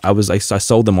 I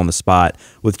sold them on the spot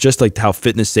with just like how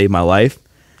fitness saved my life.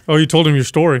 Oh, you told him your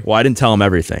story. Well, I didn't tell them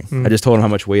everything. I just told them how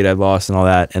much weight I'd lost and all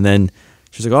that. And then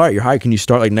she's like, all right, you're hired. Can you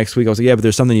start like next week? I was like, yeah, but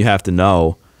there's something you have to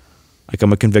know. Like,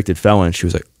 I'm a convicted felon. She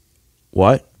was like,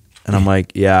 what? And I'm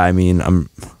like, yeah, I mean,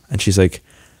 and she's like,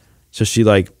 so she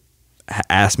like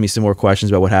asked me some more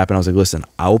questions about what happened. I was like, listen,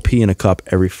 I'll pee in a cup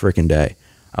every freaking day.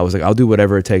 I was like, I'll do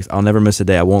whatever it takes. I'll never miss a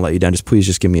day. I won't let you down. Please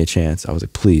just give me a chance. I was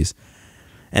like, please.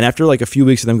 And after like a few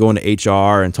weeks of them going to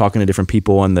HR and talking to different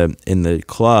people in the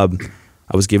club,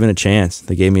 I was given a chance.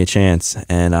 They gave me a chance.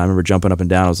 And I remember jumping up and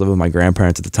down. I was living with my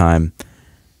grandparents at the time.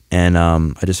 And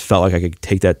I just felt like I could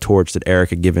take that torch that Eric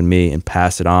had given me and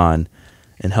pass it on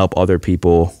and help other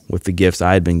people with the gifts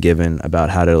I had been given about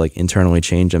how to like internally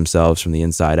change themselves from the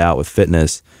inside out with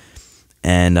fitness.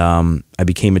 And I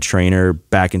became a trainer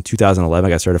back in 2011.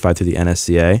 I got certified through the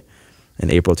NSCA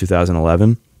in April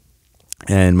 2011.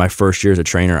 And my first year as a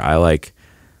trainer, I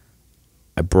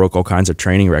broke all kinds of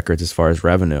training records as far as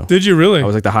revenue. Did you really? I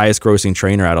was like the highest grossing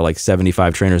trainer out of like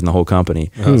 75 trainers in the whole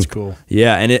company. Oh, that's cool.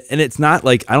 Yeah, and it's not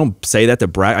like I don't say that to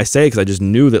brag. I say it because I just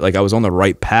knew that like I was on the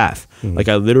right path. Like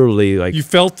I literally like you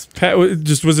felt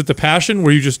just was it the passion? Were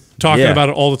you just talking about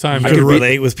it all the time? You could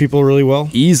relate with people really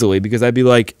well? Easily, because I'd be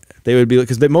like, they would be like,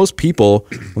 because most people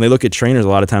when they look at trainers, a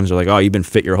lot of times they're like, oh, you've been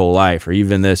fit your whole life, or you've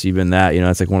been this, you've been that. You know,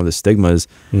 it's like one of the stigmas.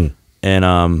 And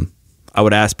I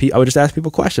would just ask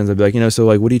people questions. I'd be like, you know, so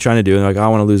like, what are you trying to do? And they're like, oh, I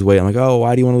want to lose weight. I'm like, oh,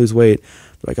 why do you want to lose weight?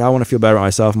 They're like, oh, I want to feel better about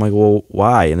myself. I'm like, well,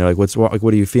 why? And they're like,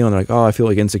 what are you feeling? They're like, oh, I feel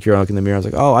like insecure. I look in the mirror. I was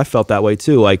like, oh, I felt that way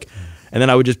too. Like, and then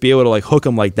I would just be able to like hook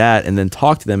them like that and then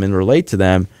talk to them and relate to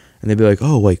them. And they'd be like,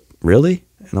 oh, like, really?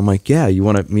 And I'm like, yeah, you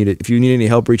want me to, if you need any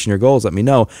help reaching your goals, let me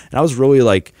know. And I was really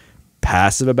like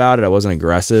passive about it. I wasn't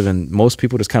aggressive. And most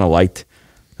people just kind of liked,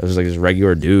 I was like this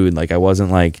regular dude. Like I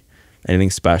wasn't like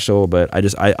anything special, but I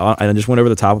just went over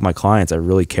the top with my clients. I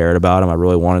really cared about them. I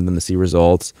really wanted them to see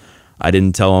results. I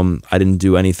didn't tell them, I didn't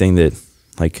do anything that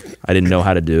like I didn't know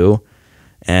how to do.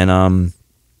 And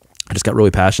I just got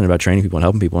really passionate about training people and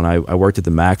helping people. And I worked at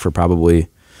the MAC for probably,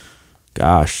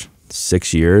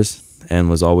 6 years and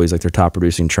was always like their top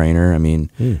producing trainer. I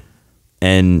mean,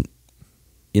 and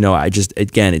you know, I just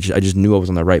knew I was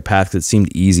on the right path because it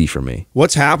seemed easy for me.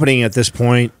 What's happening at this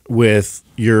point with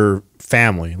your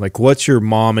family? Like, what's your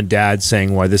mom and dad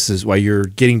saying why you're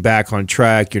getting back on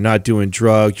track? You're not doing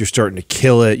drugs. You're starting to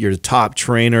kill it. You're the top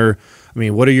trainer. I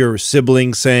mean, what are your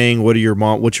siblings saying? What's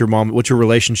your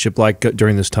relationship like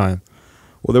during this time?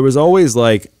 Well, there was always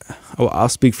like, I'll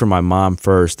speak for my mom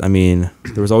first. I mean,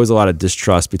 there was always a lot of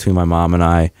distrust between my mom and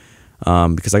I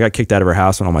because I got kicked out of her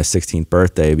house on my 16th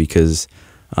birthday because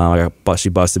she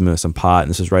busted me with some pot. And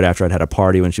this was right after I'd had a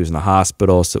party when she was in the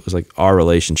hospital. So it was like our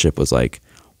relationship was like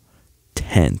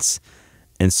tense.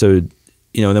 And so,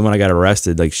 you know, then when I got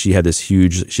arrested, like she had this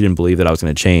huge, she didn't believe that I was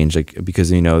going to change, like,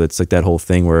 because, you know, that's like that whole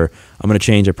thing where I'm going to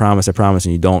change, I promise,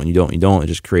 and you don't. It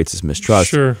just creates this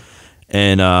mistrust. Sure.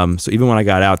 And so even when I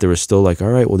got out, there was still like, all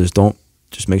right, well,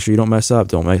 just make sure you don't mess up.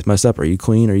 Don't mess up. Are you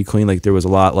clean? Like there was a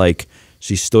lot, like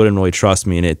she still didn't really trust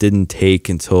me, and it didn't take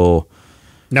until.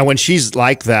 Now, when she's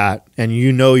like that and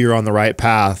you know you're on the right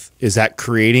path, is that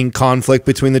creating conflict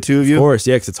between the two of you? Of course,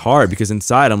 yeah, because it's hard. Because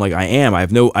inside, I'm like, I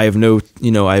have no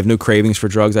cravings for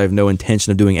drugs. I have no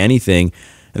intention of doing anything.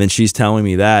 And then she's telling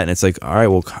me that, and it's like, all right,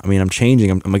 well, I mean, I'm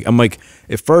changing. I'm like,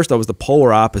 at first I was the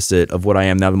polar opposite of what I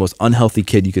am now, the most unhealthy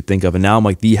kid you could think of, and now I'm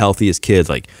like the healthiest kid,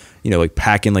 like, you know, like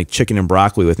packing like chicken and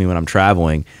broccoli with me when I'm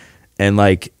traveling, and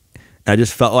like, I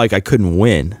just felt like I couldn't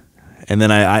win. And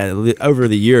then I over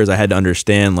the years, I had to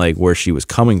understand like where she was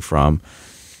coming from,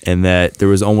 and that there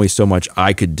was only so much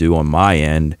I could do on my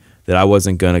end, that I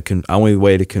wasn't going to, only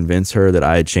way to convince her that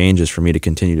I had changed is for me to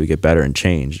continue to get better and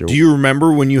change. Do you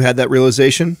remember when you had that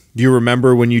realization? Do you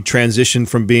remember when you transitioned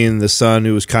from being the son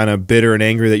who was kind of bitter and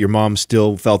angry that your mom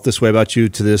still felt this way about you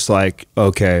to this like,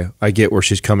 okay, I get where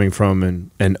she's coming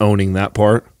from, and owning that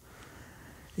part?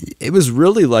 It was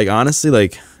really like, honestly,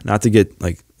 like, not to get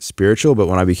like spiritual, but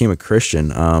when I became a Christian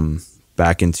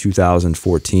back in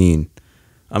 2014,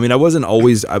 I mean, I wasn't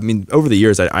always, I mean, over the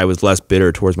years, I was less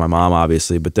bitter towards my mom,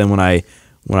 obviously. But then when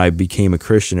I became a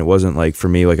Christian, it wasn't like for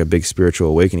me like a big spiritual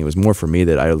awakening. It was more for me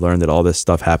that I learned that all this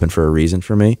stuff happened for a reason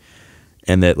for me.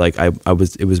 and that like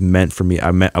it was meant for me. I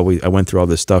went through all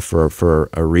this stuff for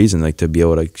a reason, like to be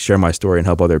able to share my story and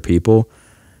help other people.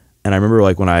 And I remember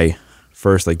like when I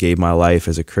first like gave my life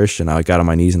as a Christian, I got on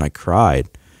my knees and I cried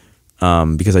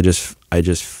because I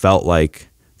just felt like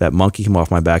that monkey came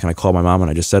off my back, and I called my mom and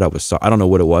I just said I was sorry. I don't know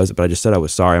what it was, but I just said I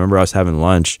was sorry. I remember I was having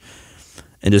lunch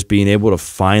and just being able to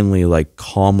finally like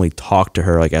calmly talk to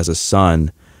her like as a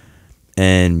son,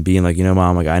 and being like, you know,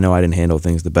 Mom, like I know I didn't handle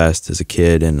things the best as a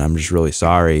kid, and I'm just really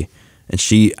sorry. And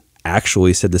she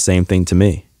actually said the same thing to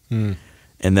me.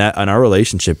 And that, and our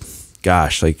relationship,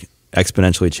 gosh, like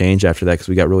exponentially changed after that, because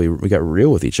we got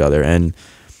real with each other. And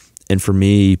for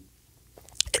me,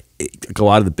 a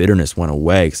lot of the bitterness went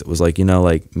away, because it was like, you know,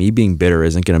 like me being bitter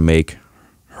isn't going to make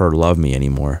her love me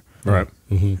anymore. Right.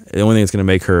 The only thing that's going to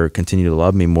make her continue to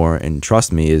love me more and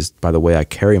trust me is by the way I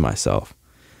carry myself.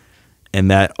 And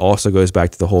that also goes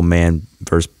back to the whole man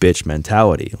versus bitch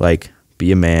mentality. Like,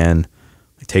 be a man,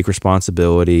 like, take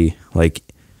responsibility. Like,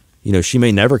 you know, she may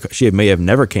have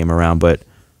never came around, but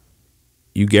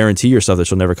you guarantee yourself that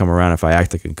she'll never come around if I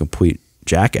act like a complete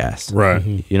jackass. Right.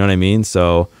 You know what I mean?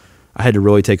 So I had to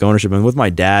really take ownership. And with my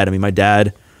dad, I mean, my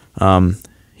dad,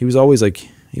 he was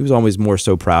always more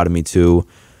so proud of me too.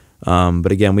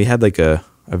 But again, we had like a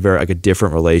very like a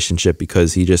different relationship,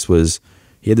 because he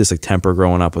had this like temper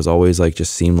growing up, was always like,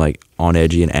 just seemed like on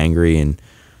edgy and angry, and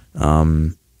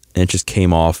it just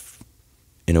came off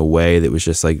in a way that was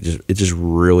just like, it just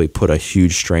really put a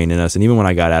huge strain in us. And even when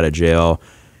I got out of jail,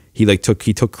 he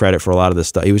took credit for a lot of the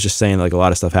stuff. He was just saying like a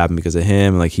lot of stuff happened because of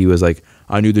him. And like, he was like,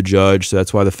 I knew the judge, so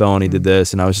that's why the felony did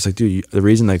this. And I was just like, dude, the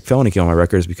reason like felony came on my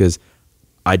record is because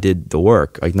I did the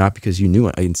work, like not because you knew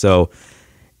it. And so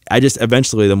I just,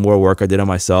 eventually, the more work I did on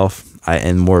myself,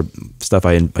 and more stuff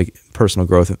like personal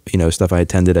growth, you know, stuff I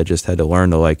attended, I just had to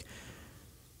learn to like,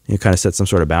 you know, kind of set some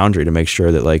sort of boundary to make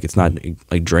sure that like it's not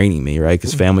like draining me, right?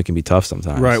 Because family can be tough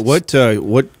sometimes. Right.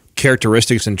 What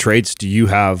characteristics and traits do you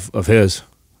have of his?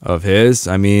 Of his,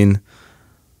 I mean,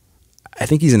 I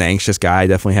think he's an anxious guy. I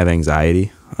definitely have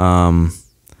anxiety. I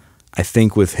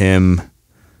think with him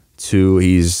too,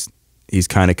 he's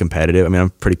kind of competitive. I mean,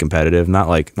 I'm pretty competitive, not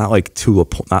like to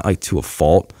a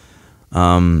fault.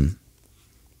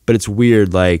 But it's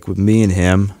weird, like with me and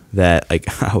him, that like,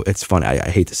 it's funny. I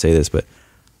hate to say this, but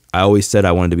I always said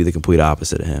I wanted to be the complete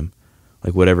opposite of him.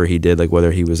 Like whatever he did, like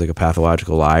whether he was like a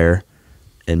pathological liar,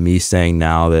 and me saying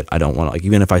now that I don't want to, like,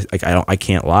 even if I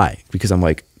can't lie, because I'm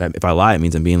like, if I lie, it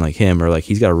means I'm being like him, or like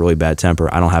he's got a really bad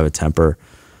temper. I don't have a temper.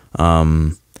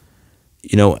 You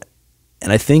know,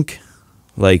 and I think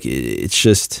like it's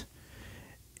just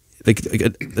like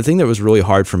the thing that was really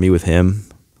hard for me with him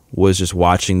was just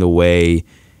watching the way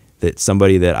that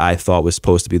somebody that I thought was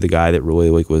supposed to be the guy that really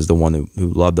like was the one who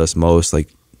loved us most,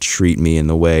 like treat me in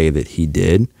the way that he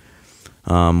did.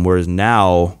 Whereas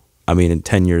now, I mean,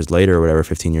 10 years later or whatever,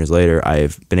 15 years later,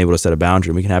 I've been able to set a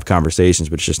boundary, and we can have conversations,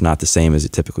 but it's just not the same as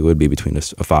it typically would be between a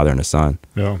father and a son.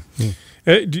 Yeah.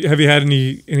 Have you had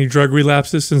any drug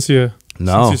relapses since you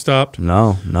stopped?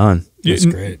 No, none. That's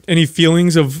great. Any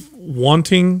feelings of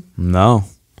wanting? No,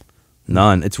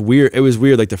 none. It's weird. It was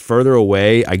weird. Like the further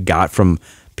away I got from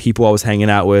people I was hanging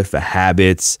out with, the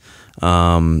habits,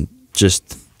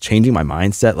 just changing my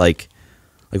mindset. Like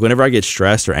whenever I get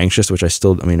stressed or anxious, which I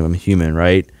mean, I'm human,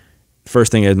 right?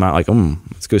 First thing is not like,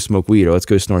 let's go smoke weed or let's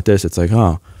go snort this. It's like,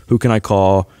 who can I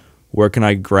call? Where can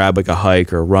I grab like a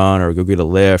hike or run or go get a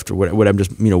lift or whatever,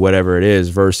 just, you know, whatever it is,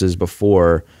 versus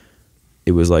before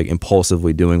it was like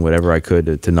impulsively doing whatever I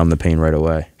could to numb the pain right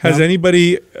away. Has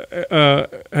anybody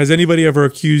ever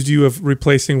accused you of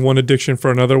replacing one addiction for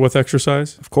another with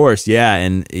exercise? Of course. Yeah.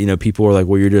 And you know, people were like,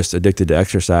 well, you're just addicted to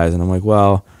exercise. And I'm like,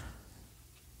 well,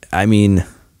 I mean,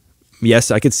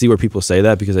 yes, I could see where people say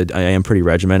that, because I am pretty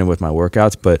regimented with my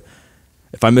workouts, but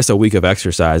if I miss a week of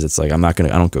exercise, it's like, I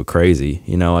don't go crazy.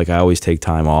 You know, like I always take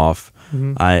time off.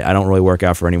 I don't really work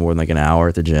out for any more than like an hour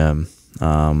at the gym.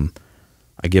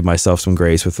 I give myself some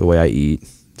grace with the way I eat.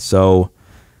 So,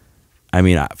 I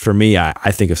mean, for me, I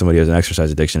think if somebody has an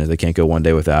exercise addiction, is they can't go one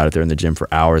day without it. They're in the gym for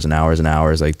hours and hours and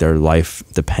hours. Like their life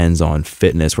depends on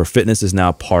fitness, where fitness is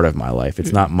now part of my life.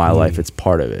 It's not my life; it's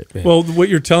part of it. Yeah. Well, what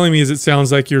you're telling me is, it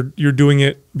sounds like you're doing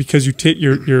it because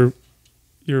you're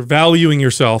valuing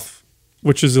yourself,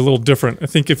 which is a little different. I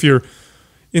think if your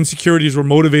insecurities were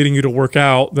motivating you to work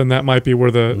out, then that might be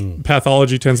where the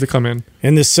pathology tends to come in.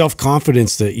 And this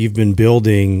self-confidence that you've been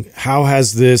building, how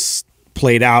has this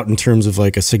played out in terms of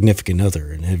like a significant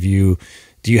other? And do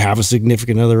you have a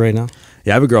significant other right now?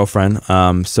 Yeah, I have a girlfriend.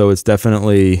 So it's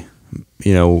definitely,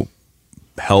 you know,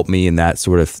 helped me in that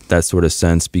sort of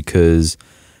sense, because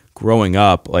growing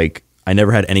up, like I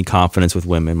never had any confidence with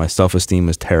women. My self-esteem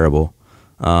was terrible.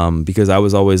 because I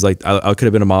was always like, I could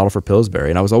have been a model for Pillsbury,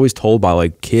 and I was always told by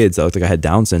like kids that I looked like I had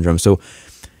Down syndrome. So,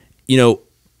 you know,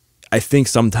 I think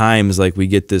sometimes like we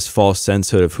get this false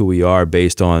sensehood of who we are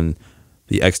based on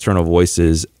the external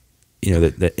voices, you know,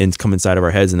 that come inside of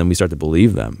our heads, and then we start to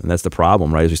believe them. And that's the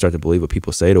problem, right? Is we start to believe what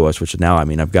people say to us, which now, I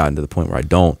mean, I've gotten to the point where I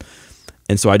don't.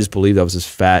 And so I just believed I was this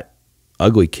fat,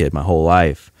 ugly kid my whole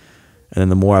life. And then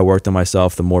the more I worked on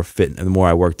myself, the more fit, and the more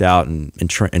I worked out and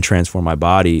transformed my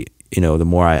body, you know, the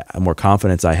more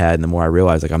confidence I had, and the more I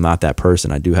realized like I'm not that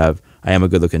person. I am a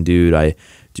good looking dude. I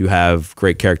do have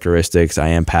great characteristics. I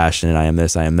am passionate. I am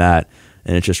this, I am that.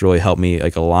 And it just really helped me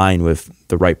like align with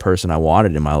the right person I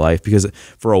wanted in my life, because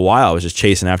for a while I was just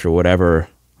chasing after whatever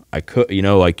I could, you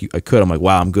know, like I could. I'm like,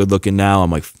 wow, I'm good looking now.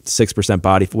 I'm like 6%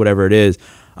 body, whatever it is.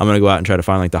 I'm going to go out and try to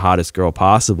find like the hottest girl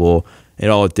possible. And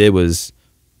all it did was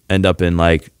end up in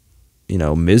like, you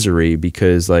know, misery,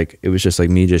 because like it was just like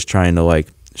me just trying to like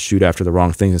shoot after the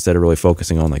wrong things instead of really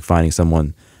focusing on like finding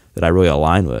someone that I really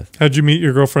align with. How'd you meet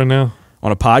your girlfriend now?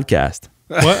 On a podcast.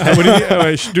 What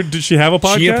do you, did she have a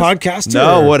podcast? She a podcaster?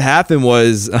 No, what happened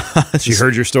was She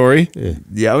heard your story?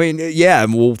 Yeah, I mean, yeah.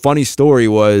 Well, funny story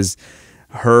was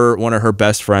one of her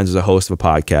best friends is a host of a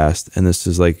podcast, and this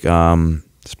is like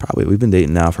we've been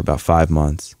dating now for about 5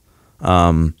 months.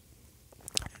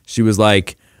 She was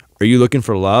like, "Are you looking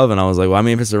for love?" And I was like, "Well, I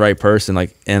mean, if it's the right person,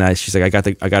 like," and she's like,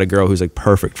 I got a girl who's like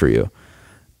perfect for you."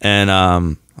 And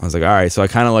I was like, all right. So I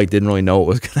kind of like didn't really know what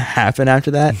was going to happen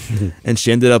after that. And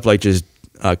she ended up like just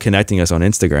connecting us on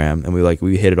Instagram, and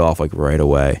we hit it off like right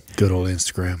away. Good old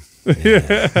Instagram.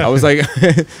 Yeah. I was like,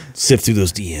 sift through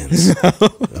those DMs.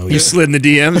 Oh, yeah. You slid in the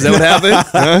DMs. Is that what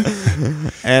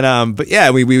happened? And but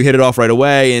yeah, we hit it off right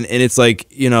away, and it's like,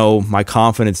 you know, my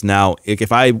confidence now.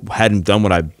 If I hadn't done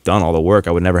what I've done, all the work,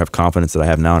 I would never have confidence that I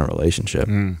have now in a relationship.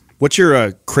 What's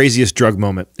your craziest drug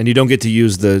moment? And you don't get to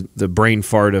use the brain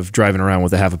fart of driving around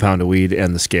with a half a pound of weed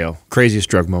and the scale. Craziest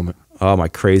drug moment. Oh, my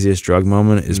craziest drug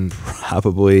moment is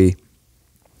probably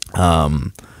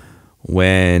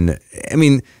when, I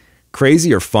mean,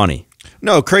 crazy or funny?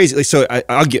 No, crazy. So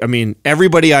I mean,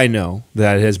 everybody I know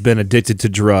that has been addicted to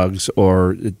drugs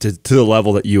or to the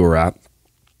level that you were at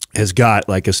has got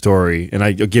like a story. And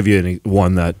I'll give you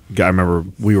one that I remember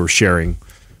we were sharing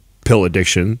pill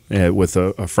addiction with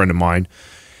a friend of mine.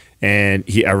 And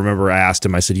I remember I asked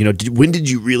him, I said, you know, when did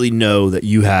you really know that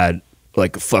you had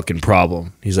like a fucking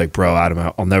problem? He's like, bro,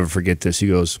 Adam, I'll never forget this. He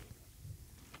goes,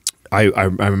 I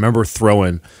remember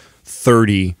throwing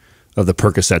 30 of the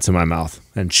Percocets in my mouth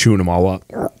and chewing them all up.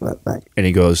 And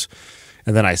he goes,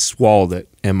 and then I swallowed it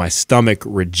and my stomach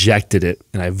rejected it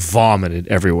and I vomited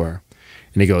everywhere.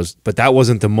 And he goes, but that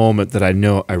wasn't the moment that I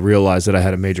realized that I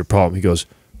had a major problem. He goes,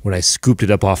 when I scooped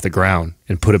it up off the ground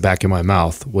and put it back in my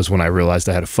mouth was when I realized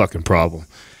I had a fucking problem.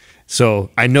 So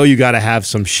I know you got to have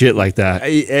some shit like that.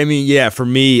 I mean, yeah, for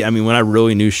me, I mean, when I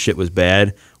really knew shit was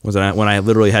bad was when I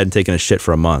literally hadn't taken a shit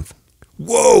for a month.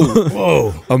 Whoa,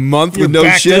 whoa! A month with no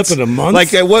backed shits? up in a month?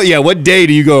 Like what? Yeah, what day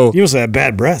do you go? You must have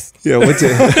bad breath. Yeah, what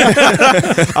day?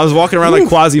 I was walking around like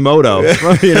Quasimodo,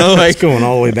 you know, like it's going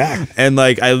all the way back. And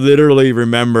like I literally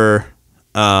remember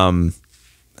having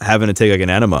to take like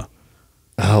an enema.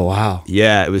 Oh wow!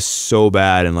 Yeah, it was so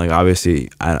bad, and like obviously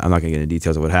I'm not gonna get into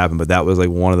details of what happened, but that was like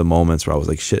one of the moments where I was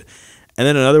like shit. And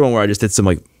then another one where I just did some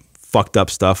like fucked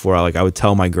up stuff where I would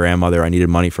tell my grandmother I needed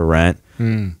money for rent,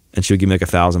 and she would give me like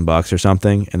 $1,000 or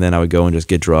something, and then I would go and just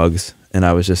get drugs, and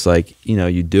I was just like, you know,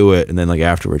 you do it, and then like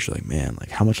afterwards you're like, man, like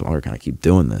how much longer can I keep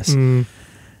doing this?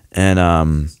 And I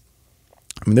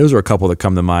mean, those were a couple that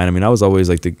come to mind. I mean, I was always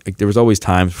like there was always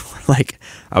times where like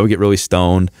I would get really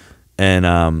stoned. And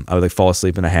I would like fall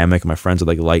asleep in a hammock, and my friends would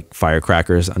like light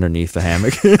firecrackers underneath the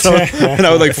hammock, and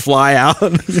I would like fly out.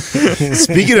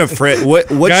 Speaking of friends, what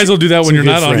guys will do that when you're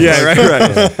not on? Yeah,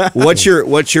 right. What's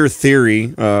your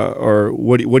theory, or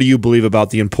what do you believe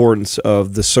about the importance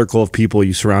of the circle of people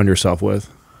you surround yourself with?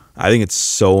 I think it's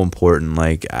so important.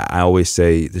 Like I always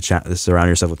say, to surround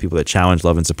yourself with people that challenge,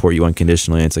 love, and support you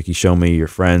unconditionally. And it's like, you show me your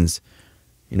friends,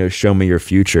 you know, show me your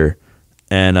future,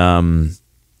 and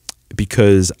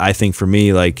because I think for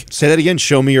me, like, say that again.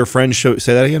 Show me your friends. Say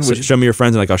that again. Show me your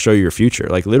friends, and like I'll show you your future.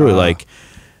 Like literally, like,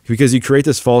 because you create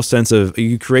this false sense of,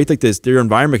 you create like this. Your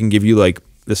environment can give you like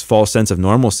this false sense of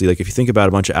normalcy. Like if you think about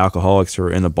a bunch of alcoholics who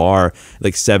are in the bar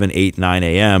like 7, 8, 9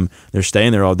 a.m., they're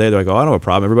staying there all day. They're like, oh, I don't have a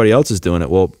problem. Everybody else is doing it.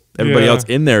 Well, everybody else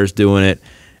in there is doing it.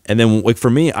 And then like for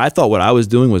me, I thought what I was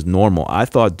doing was normal. I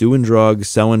thought doing drugs,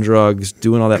 selling drugs,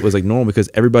 doing all that was like normal, because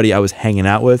everybody I was hanging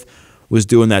out with was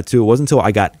doing that too. It wasn't until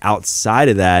I got outside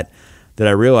of that I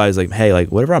realized like, hey, like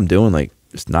whatever I'm doing, like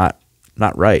it's not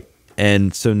right.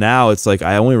 And so now it's like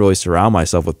I only really surround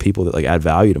myself with people that like add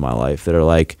value to my life, that are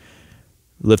like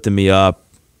lifting me up,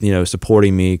 you know,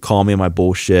 supporting me, calling me on my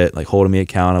bullshit, like holding me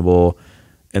accountable.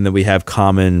 And then we have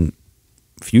common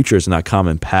futures and not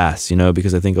common pasts, you know,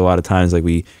 because I think a lot of times like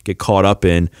we get caught up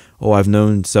in, oh, I've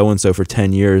known so-and-so for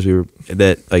 10 years.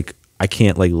 That like I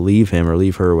can't like leave him or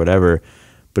leave her or whatever.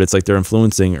 But it's like they're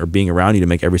influencing or being around you to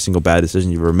make every single bad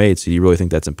decision you've ever made. So you really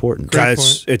think that's important. God,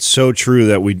 it's so true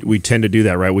that we tend to do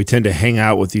that, right? We tend to hang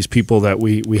out with these people that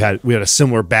we had a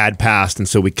similar bad past, and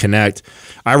so we connect.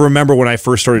 I remember when I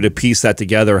first started to piece that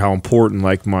together, how important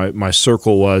like my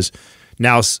circle was.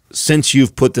 Now, since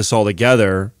you've put this all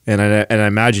together, and I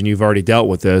imagine you've already dealt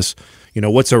with this, you know,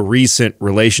 what's a recent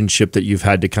relationship that you've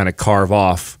had to kind of carve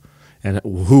off, and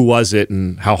who was it,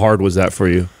 and how hard was that for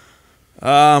you?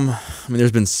 I mean,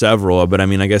 there's been several, but I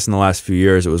mean, I guess in the last few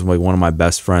years, it was like one of my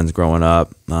best friends growing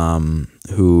up,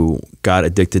 who got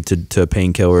addicted to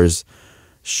painkillers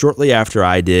shortly after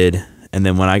I did. And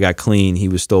then when I got clean, he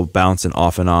was still bouncing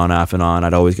off and on.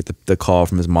 I'd always get the call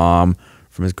from his mom,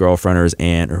 from his girlfriend or his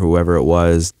aunt or whoever it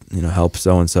was, you know, help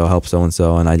so-and-so, help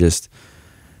so-and-so. And I just,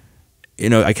 you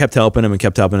know, I kept helping him. And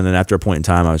then after a point in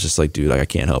time, I was just like, dude, like I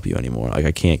can't help you anymore. Like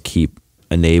I can't keep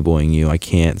enabling you. I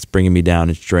can't. It's bringing me down.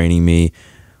 It's draining me.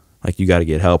 Like you got to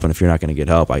get help. And if you're not going to get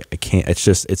help, I can't. It's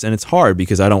just, and it's hard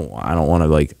because I don't want to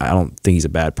like, I don't think he's a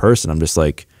bad person. I'm just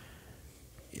like,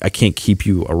 I can't keep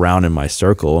you around in my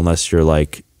circle unless you're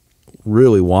like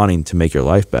really wanting to make your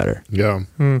life better. Yeah.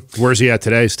 Where's he at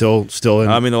today? Still in?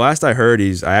 I mean, the last I heard,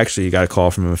 I actually got a call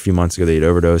from him a few months ago that he'd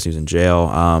overdosed. He was in jail.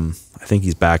 I think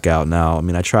he's back out now. I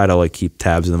mean, I try to like keep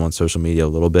tabs of him on social media a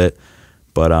little bit,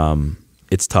 but,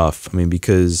 it's tough. I mean,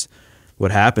 because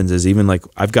what happens is even like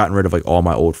I've gotten rid of like all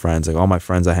my old friends, like all my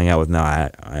friends I hang out with now.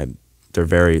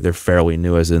 They're fairly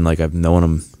new, as in like I've known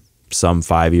them some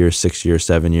 5 years, 6 years,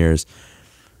 7 years,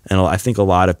 and I think a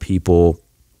lot of people,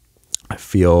 I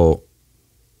feel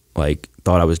like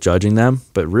thought I was judging them,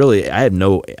 but really I have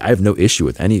no issue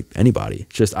with anybody.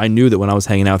 It's just I knew that when I was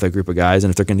hanging out with that group of guys,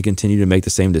 and if they're going to continue to make the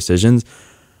same decisions,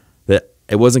 that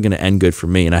it wasn't going to end good for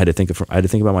me, and I had to think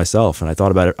about myself. And I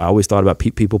thought about it. I always thought about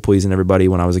people pleasing everybody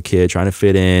when I was a kid, trying to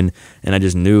fit in, and I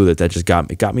just knew that just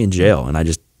got me in jail, and I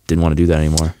just didn't want to do that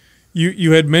anymore.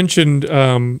 You had mentioned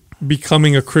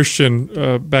becoming a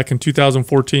Christian back in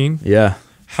 2014. Yeah.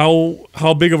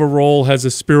 How big of a role has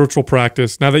a spiritual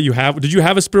practice now that you have? Did you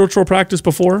have a spiritual practice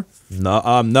before?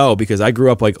 No, because I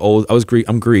grew up like old.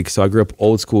 I'm Greek, so I grew up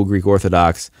old school Greek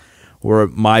Orthodox, where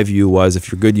my view was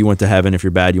if you're good, you went to heaven. If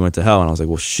you're bad, you went to hell. And I was like,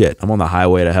 well, shit, I'm on the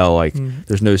highway to hell. Like,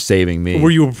 there's no saving me.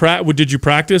 Did you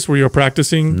practice? Were you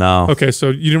practicing? No. Okay, so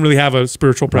you didn't really have a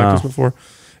spiritual practice before.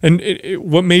 And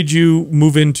what made you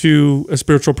move into a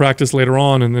spiritual practice later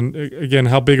on? And then, again,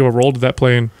 how big of a role did that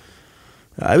play in?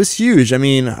 It was huge. I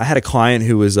mean, I had a client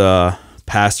who was a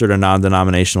pastor at a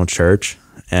non-denominational church.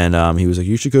 And he was like,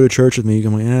 you should go to church with me.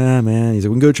 I'm like, yeah, man. He's like,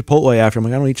 we can go to Chipotle after. I'm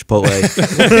like, I don't eat Chipotle.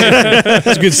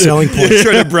 That's a good selling point.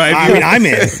 Trying to bribe you. I mean, I'm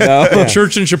in. No.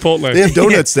 Church and Chipotle. They have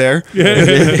donuts there.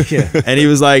 Yeah. And he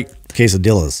was like,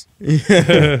 quesadillas.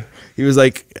 He's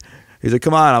like,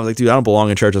 come on. I was like, dude, I don't belong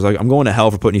in church. I was like, I'm going to hell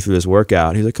for putting you through this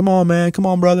workout. He's like, come on, man. Come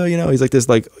on, brother. You know, he's like this,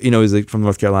 like, you know, he's like from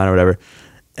North Carolina or whatever.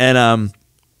 And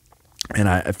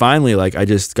I finally, like, I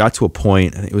just got to a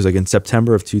point, and it was like in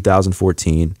September of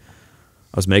 2014.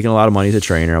 I was making a lot of money as a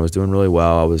trainer. I was doing really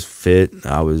well. I was fit.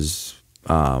 I'd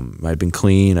been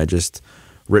clean. I just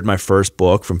written my first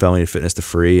book, From Felony to Fitness to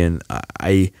Free, and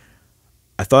I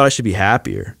thought I should be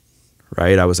happier,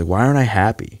 right? I was like, why aren't I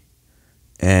happy?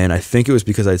 And I think it was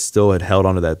because I still had held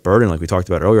onto that burden, like we talked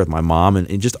about earlier with my mom,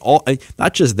 and just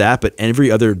not just that, but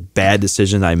every other bad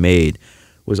decision I made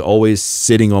was always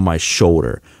sitting on my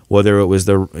shoulder, whether it was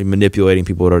the manipulating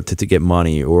people to get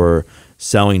money or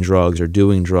selling drugs or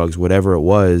doing drugs, whatever it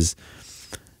was.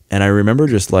 And I remember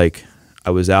just like,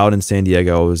 I was out in San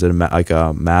Diego. I was at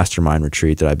a mastermind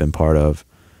retreat that I've been part of.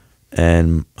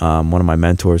 And one of my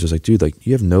mentors was like, dude, like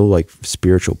you have no like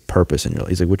spiritual purpose in your life.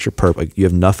 He's like, what's your purpose? Like you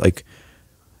have nothing. Like,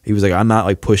 he was like, I'm not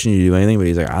like pushing you to do anything, but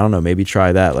he's like, I don't know, maybe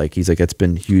try that. Like, he's like, it's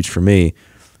been huge for me.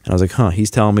 And I was like, he's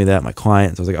telling me that, my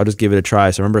client. So I was like, I'll just give it a try.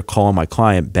 So I remember calling my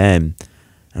client, Ben.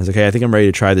 I was like, hey, I think I'm ready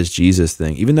to try this Jesus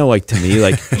thing. Even though, like, to me,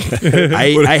 like,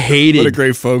 I hated. What a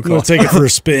great phone call. We'll take it for a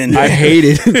spin. I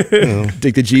hated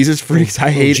like the Jesus freaks. I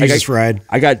hate Jesus ride.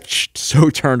 I got so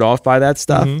turned off by that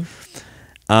stuff.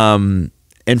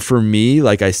 And for me,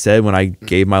 like I said, when I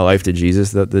gave my life to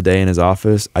Jesus the day in his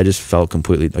office, I just felt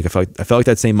completely like I felt like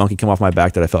that same monkey come off my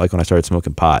back that I felt like when I started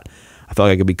smoking pot. I felt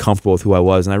like I could be comfortable with who I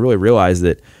was, and I really realized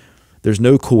that there's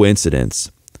no coincidence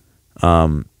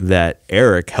that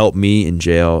Eric helped me in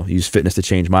jail use fitness to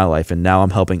change my life, and now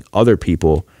I'm helping other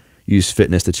people use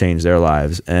fitness to change their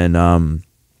lives. And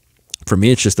for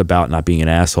me, it's just about not being an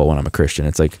asshole when I'm a Christian.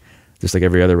 It's like just like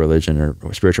every other religion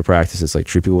or spiritual practice. It's like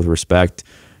treat people with respect,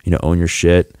 own your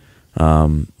shit.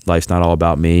 Life's not all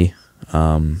about me.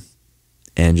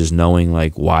 And just knowing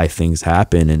like why things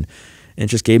happen, and it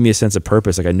just gave me a sense of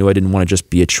purpose. Like I knew I didn't want to just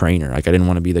be a trainer. Like I didn't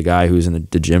want to be the guy who's in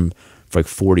the gym for like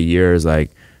 40 years.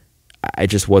 Like I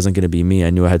just wasn't going to be me. I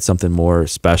knew I had something more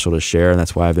special to share, and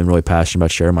that's why I've been really passionate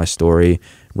about sharing my story,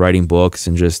 writing books,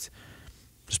 and just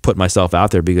putting myself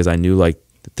out there, because I knew like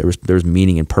there was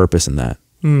meaning and purpose in that.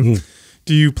 Mm.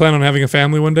 Do you plan on having a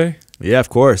family one day? Yeah, of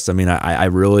course. I mean, I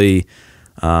really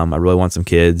want some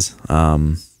kids.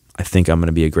 I think I'm going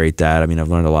to be a great dad. I mean, I've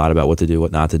learned a lot about what to do,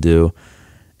 what not to do,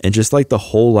 and just like the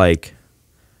whole like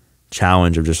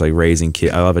challenge of just like raising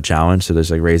kids. I love a challenge. So there's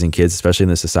like raising kids, especially in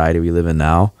the society we live in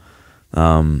now.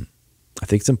 I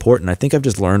think it's important. I think I've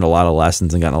just learned a lot of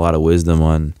lessons and gotten a lot of wisdom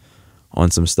on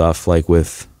some stuff, like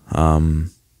with, like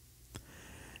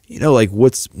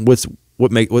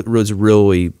what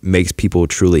really makes people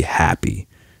truly happy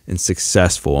and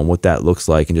successful, and what that looks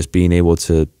like, and just being able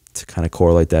to kind of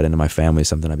correlate that into my family is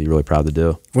something I'd be really proud to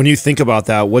do. When you think about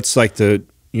that, what's like the,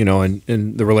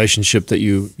 in the relationship that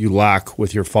you lack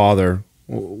with your father,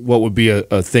 what would be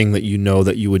a thing that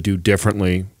that you would do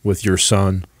differently with your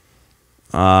son?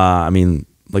 I mean,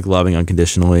 like loving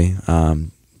unconditionally,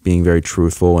 being very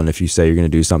truthful, and if you say you're going to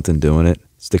do something, doing it,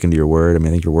 sticking to your word. I mean,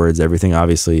 I think your word's everything.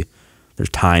 Obviously, there's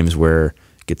times where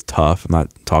it gets tough. I'm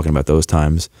not talking about those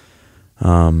times.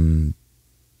 And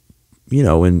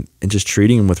just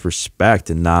treating him with respect,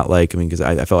 and not like, because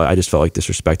I just felt like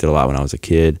disrespected a lot when I was a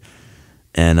kid,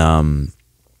 and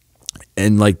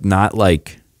like not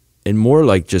like, and more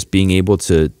like just being able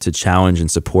to challenge and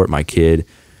support my kid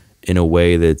in a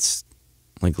way that's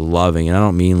like loving. And I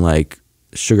don't mean like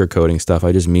sugarcoating stuff.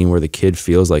 I just mean where the kid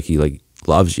feels like he like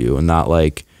loves you, and not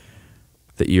like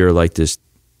that you're like this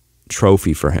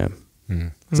trophy for him.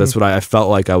 So that's what I felt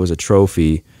like. I was a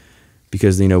trophy,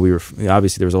 because we were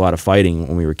obviously, there was a lot of fighting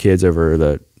when we were kids over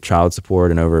the child support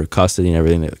and over custody and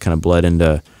everything that kind of bled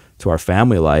into our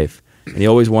family life. And he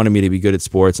always wanted me to be good at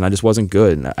sports, and I just wasn't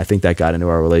good. And I think that got into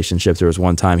our relationships. There was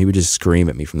one time he would just scream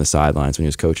at me from the sidelines when he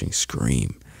was coaching,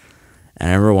 scream. And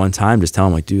I remember one time just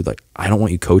telling him, like, dude, like, I don't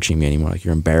want you coaching me anymore. Like,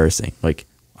 you're embarrassing. Like,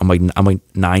 I'm like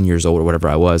 9 years old or whatever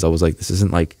I was. I was like, this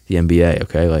isn't like the NBA,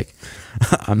 okay? Like,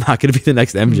 I'm not gonna be the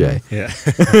next MJ. Yeah.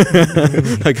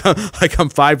 I'm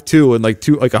 5'2" and like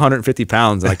 150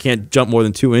 pounds, and I can't jump more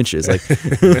than 2 inches. Like,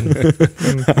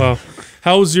 wow.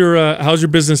 How's your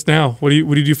business now? What do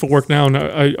you do for work now? And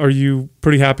are you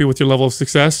pretty happy with your level of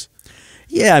success?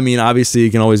 Yeah, I mean, obviously, it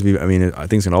can always be. I mean,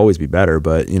 things can always be better,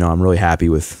 but I'm really happy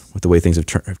with the way things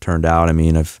have turned out. I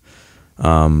mean, I've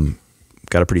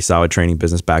got a pretty solid training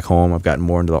business back home. I've gotten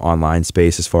more into the online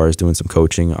space as far as doing some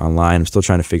coaching online. I'm still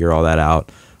trying to figure all that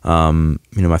out.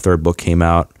 My third book came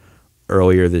out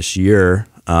earlier this year.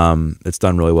 It's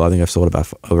done really well. I think I've sold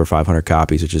about over 500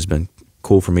 copies, which has been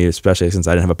cool for me, especially since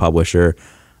I didn't have a publisher.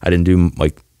 I didn't do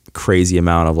like crazy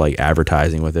amount of like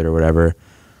advertising with it or whatever.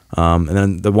 And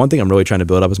then the one thing I'm really trying to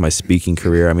build up is my speaking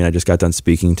career. I mean, I just got done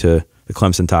speaking to the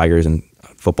Clemson Tigers and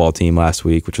football team last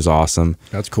week, which was awesome.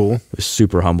 That's cool. It was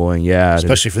super humbling. Yeah.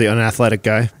 Especially for the unathletic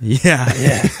guy. Yeah.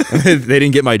 Yeah. They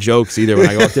didn't get my jokes either when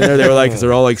I walked in there. They were like, because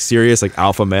they're all like serious, like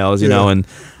alpha males, you know, and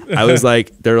I was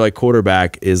like, they're like,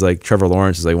 quarterback is like Trevor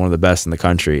Lawrence is like one of the best in the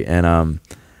country. And I'm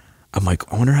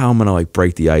like, I wonder how I'm going to like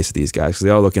break the ice with these guys. Because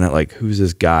they're all looking at like, who's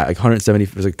this guy? Like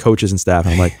 170 like coaches and staff.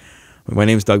 And I'm like, my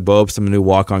name's Doug Bopst. I'm a new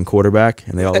walk-on quarterback.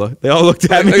 And they all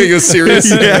looked at me. Are you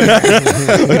serious? Yeah.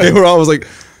 Like they were always like,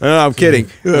 no, I'm kidding.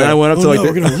 And then I went up to like,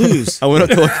 we're gonna lose. I went up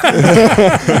to like,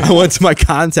 I went to my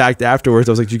contact afterwards.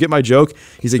 I was like, did you get my joke?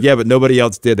 He's like, yeah, but nobody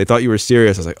else did. They thought you were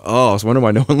serious. I was like, oh, I was wondering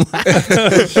why no one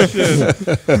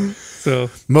laughed. So,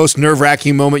 most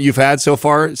nerve-wracking moment you've had so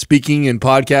far, speaking and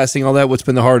podcasting, all that. What's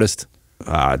been the hardest?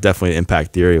 Definitely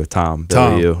Impact Theory with Tom.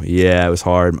 Tom. Yeah, it was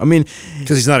hard. I mean,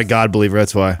 because he's not a God believer.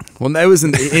 That's why. Well, that was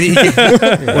he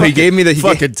gave me the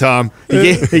fucking Tom.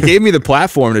 He gave me the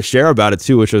platform to share about it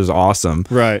too, which was awesome.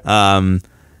 Right.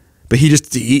 But he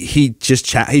just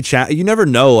chat. You never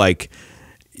know, like,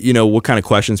 what kind of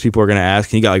questions people are going to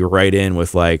ask. And he got like right in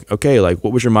with like, okay, like,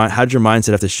 what was your mind? How did your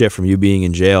mindset have to shift from you being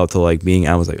in jail to like being?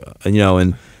 I was like,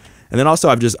 and then also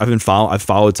I've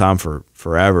followed Tom for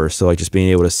forever. So like just being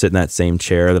able to sit in that same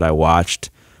chair that I watched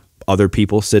other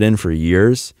people sit in for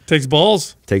years. Takes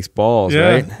balls, yeah,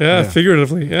 right? Yeah,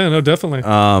 figuratively. Yeah, no, definitely.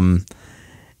 And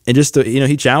And just to,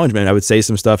 he challenged me. And I would say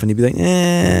some stuff, and he'd be like,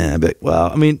 "Eh." I'd be like,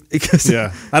 well, I mean, because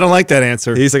Yeah, I don't like that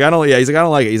answer. he's like, I don't like it.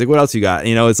 He's like, what else you got?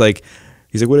 It's like,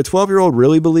 he's like, would a 12-year-old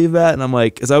really believe that? And I'm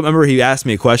like, because I remember he asked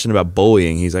me a question about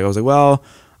bullying. I was like, well,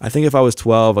 I think if I was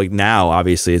 12, like now,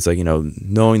 obviously, it's like,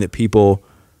 knowing that people,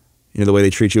 the way they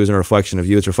treat you isn't a reflection of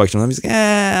you, it's a reflection of them. He's like,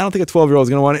 I don't think a 12-year-old is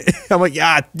going to want it. I'm like,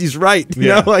 yeah, he's right. You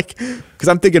know, like, because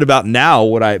I'm thinking about now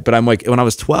but I'm like, when I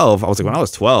was 12, when I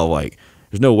was 12, like,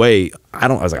 there's no way. I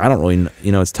was like, I don't really,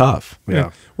 it's tough.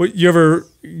 Yeah. Well, you ever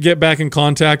get back in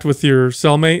contact with your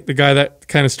cellmate, the guy that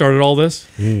kind of started all this?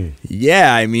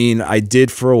 Yeah, I mean, I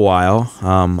did for a while.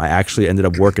 I actually ended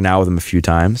up working out with him a few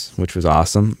times, which was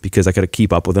awesome because I could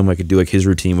keep up with him. I could do like his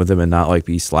routine with him and not like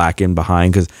be slacking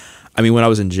behind. Because I mean, when I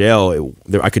was in jail,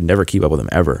 I could never keep up with him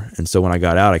ever. And so when I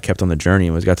got out, I kept on the journey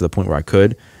and got to the point where I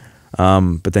could.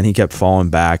 But then he kept falling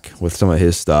back with some of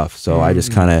his stuff. So I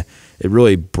just it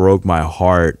really broke my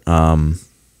heart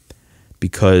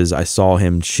because I saw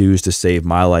him choose to save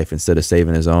my life instead of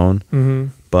saving his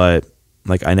own. But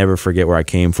like, I never forget where I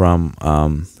came from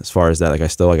as far as that. Like, I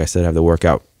still, like I said, have the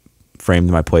workout framed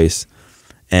in my place.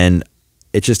 And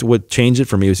it just, what changed it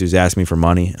for me was he was asking me for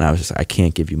money. And I was just like, I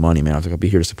can't give you money, man. I was like, I'll be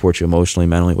here to support you emotionally,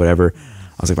 mentally, whatever.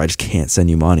 I was like, but I just can't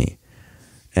send you money.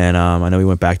 And I know he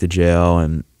went back to jail,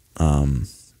 and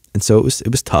so it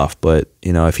was tough. But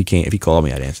if he called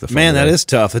me, I'd answer the phone. Man, that is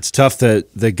tough. It's tough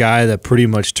that the guy that pretty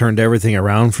much turned everything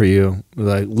around for you,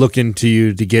 like looking to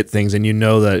you to get things, and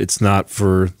that it's not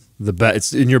for the best.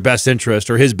 It's in your best interest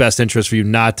or his best interest for you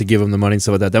not to give him the money and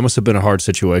stuff like that. That must have been a hard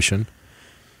situation.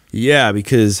 Yeah,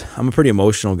 because I'm a pretty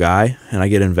emotional guy, and I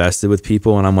get invested with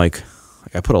people, and I'm like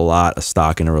I put a lot of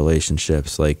stock into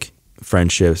relationships, like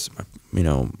friendships,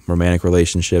 romantic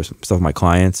relationships, stuff with my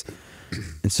clients.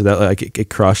 And so that like it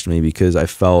crushed me because I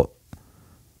was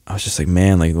just like,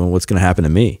 man, like, well, what's going to happen to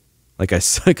me? Like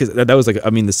because that was like, I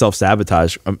mean, the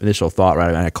self-sabotage initial thought, right?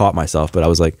 And I caught myself, but I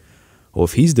was like, well,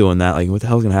 if he's doing that, like, what the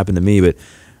hell is going to happen to me? But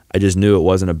I just knew it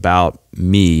wasn't about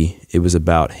me. It was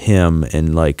about him,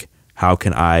 and like, how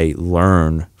can I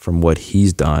learn from what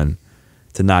he's done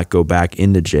to not go back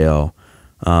into jail?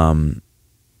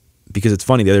 Because it's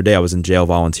funny, the other day I was in jail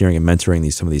volunteering and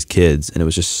mentoring some of these kids, and it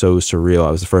was just so surreal.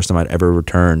 It was the first time I'd ever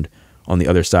returned on the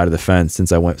other side of the fence since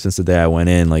the day I went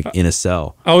in, like in a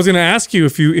cell. I was going to ask you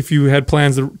if you had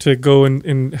plans to go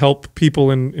and help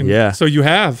people, and yeah. So you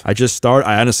have. I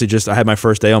had my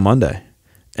first day on Monday.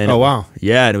 And wow.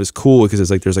 Yeah, and it was cool because it's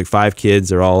like there's like 5 kids.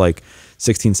 They're all like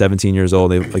 16, 17 years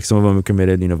old. They like, some of them have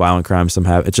committed violent crimes. Some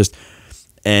have. Just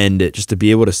to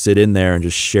be able to sit in there and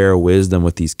just share wisdom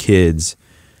with these kids,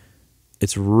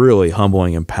 it's really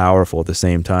humbling and powerful at the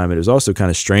same time. And it was also kind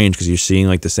of strange because you're seeing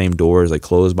like the same doors like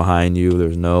close behind you.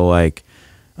 There's no like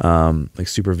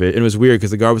supervision. It was weird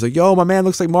because the guard was like, "Yo, my man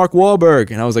looks like Mark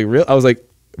Wahlberg," and I was like, "Real?" I was like,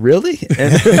 "Really?"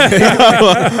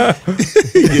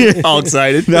 All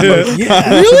excited. No. Yeah.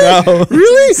 Really? No.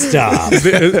 Really? Stop.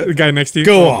 The guy next to you.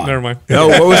 Go on. Never mind.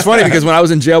 No, it was funny because when I was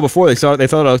in jail before, they thought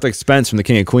I looked like Spence from The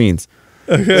King of Queens.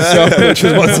 So, which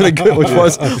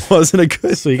wasn't a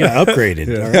good. So you got upgraded.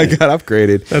 Yeah. Right. I got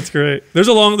upgraded. That's great. There's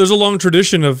a long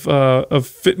tradition of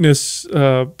fitness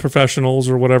professionals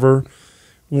or whatever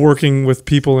working with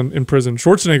people in prison.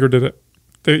 Schwarzenegger did it.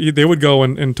 They would go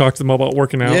and talk to them about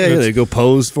working out. Yeah, they go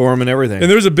pose for them and everything. And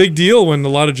there was a big deal when a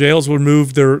lot of jails would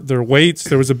move their weights.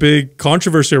 There was a big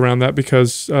controversy around that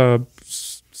because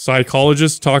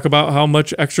psychologists talk about how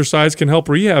much exercise can help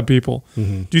rehab people.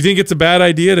 Mm-hmm. Do you think it's a bad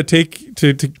idea to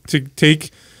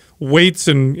take weights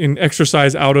and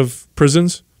exercise out of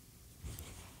prisons?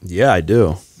 Yeah, I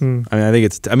do. I mean, I think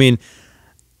it's. I mean,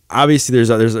 obviously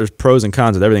there's pros and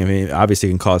cons with everything. I mean, obviously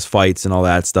it can cause fights and all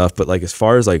that stuff. But like, as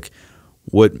far as like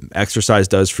what exercise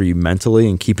does for you mentally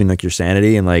and keeping like your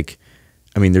sanity and like,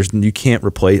 I mean, you cannot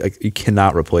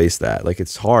replace that. Like,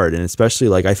 it's hard, and especially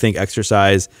like I think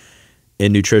exercise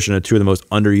and nutrition are 2 of the most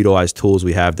underutilized tools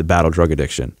we have to battle drug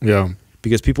addiction. Yeah.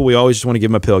 Because we always just want to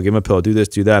give them a pill, do this,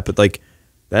 do that. But like,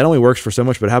 that only works for so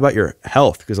much. But how about your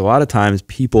health? Because a lot of times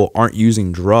people aren't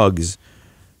using drugs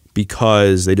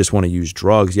because they just want to use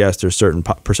drugs. Yes, there's a certain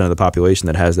percent of the population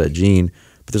that has that gene.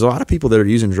 But there's a lot of people that are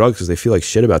using drugs because they feel like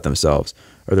shit about themselves,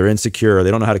 or they're insecure, or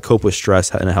they don't know how to cope with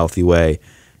stress in a healthy way.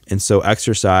 And so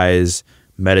exercise,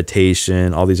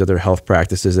 meditation, all these other health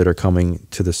practices that are coming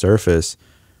to the surface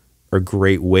are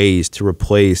great ways to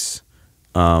replace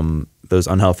those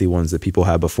unhealthy ones that people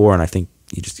had before. And I think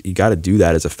you got to do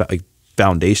that as a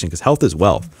foundation, because health is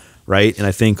wealth, right? And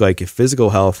I think like if physical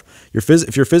health,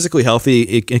 if you're physically healthy,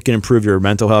 it can improve your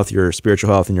mental health, your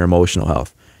spiritual health, and your emotional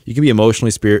health. You can be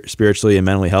emotionally, spiritually, and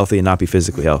mentally healthy and not be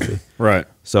physically healthy. Right.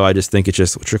 So I just think it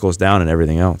just trickles down in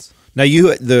everything else. Now,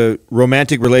 the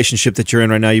romantic relationship that you're in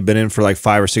right now, you've been in for like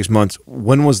 5 or 6 months.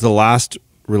 When was the last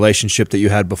relationship that you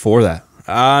had before that?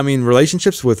 I mean,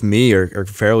 relationships with me are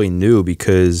fairly new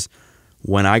because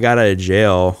when I got out of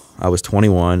jail, I was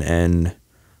 21 and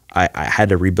I had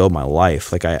to rebuild my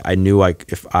life. Like I knew like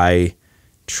if I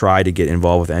tried to get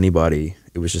involved with anybody,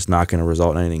 it was just not going to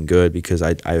result in anything good because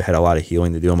I had a lot of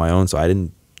healing to do on my own. So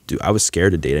I was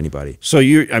scared to date anybody. So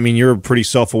you're a pretty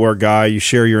self-aware guy. You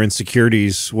share your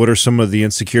insecurities. What are some of the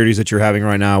insecurities that you're having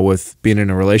right now with being in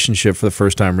a relationship for the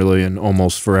first time, really, and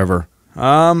almost forever?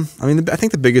 I mean, I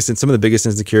think some of the biggest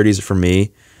insecurities for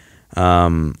me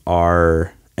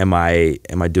are am I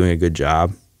doing a good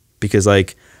job? Because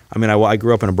like I mean, I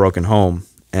grew up in a broken home,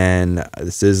 and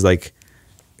this is like,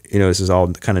 you know, this is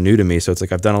all kind of new to me. So it's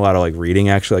like I've done a lot of like reading,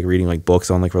 actually, like reading like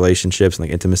books on like relationships and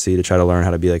like intimacy to try to learn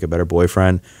how to be like a better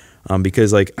boyfriend.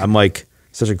 Because like I'm like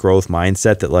such a growth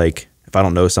mindset that like if I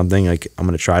don't know something, like I'm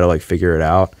gonna try to like figure it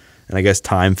out. And I guess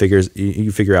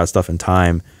you figure out stuff in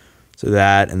time. So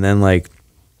that, and then like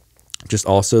just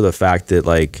also the fact that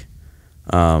like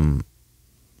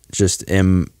just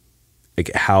am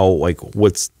like how like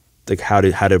what's like how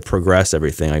to progress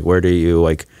everything, like where do you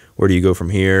go from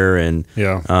here? And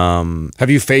have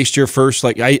you faced your first,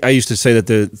 like I used to say that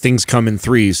the things come in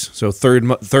threes, so third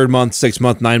month, 6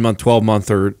 month, 9 month, 12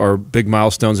 month are big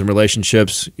milestones in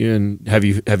relationships. And have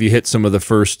you hit some of the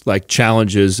first like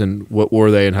challenges, and what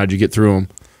were they and how'd you get through them?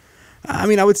 I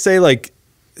mean, I would say like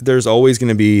there's always going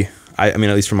to be, I mean,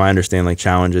 at least from my understanding, like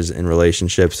challenges in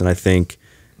relationships. And I think,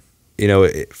 you know,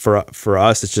 for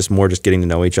us, it's just more just getting to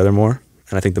know each other more.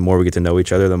 And I think the more we get to know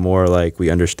each other, the more like we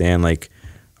understand like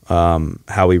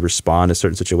how we respond to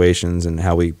certain situations and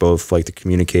how we both like to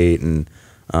communicate. And,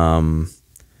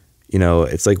 you know,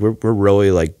 it's like we're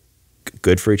really like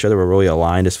good for each other. We're really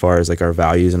aligned as far as like our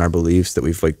values and our beliefs, that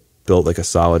we've like built like a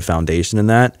solid foundation in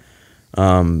that.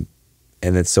 And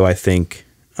then so I think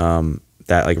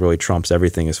that like really trumps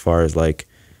everything as far as like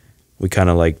we kind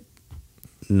of like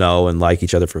know and like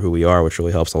each other for who we are, which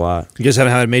really helps a lot. You guys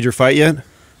haven't had a major fight yet?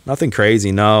 Nothing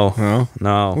crazy, no.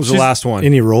 No. What was the last one?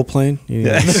 Any role playing?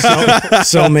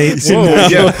 Cellmates?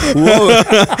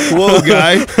 Whoa,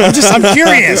 guy. I'm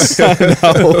curious.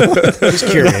 Just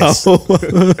curious. All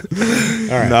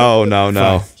right. No.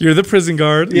 Fine. You're the prison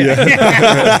guard. Yeah.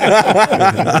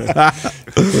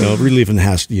 Reliving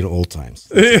old times.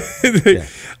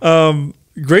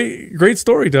 Great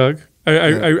story, Doug.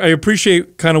 I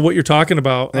appreciate kind of what you're talking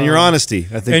about, and your honesty.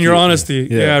 I think, and your honesty.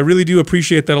 Yeah, I really do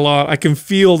appreciate that a lot. I can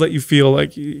feel that you feel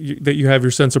like that you have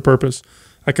your sense of purpose.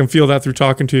 I can feel that through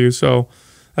talking to you. So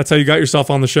that's how you got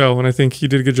yourself on the show, and I think you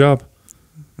did a good job.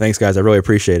 Thanks, guys. I really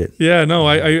appreciate it. Yeah, no,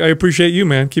 I appreciate you,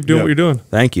 man. Keep doing what you're doing.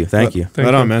 Thank you.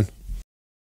 Right on, man.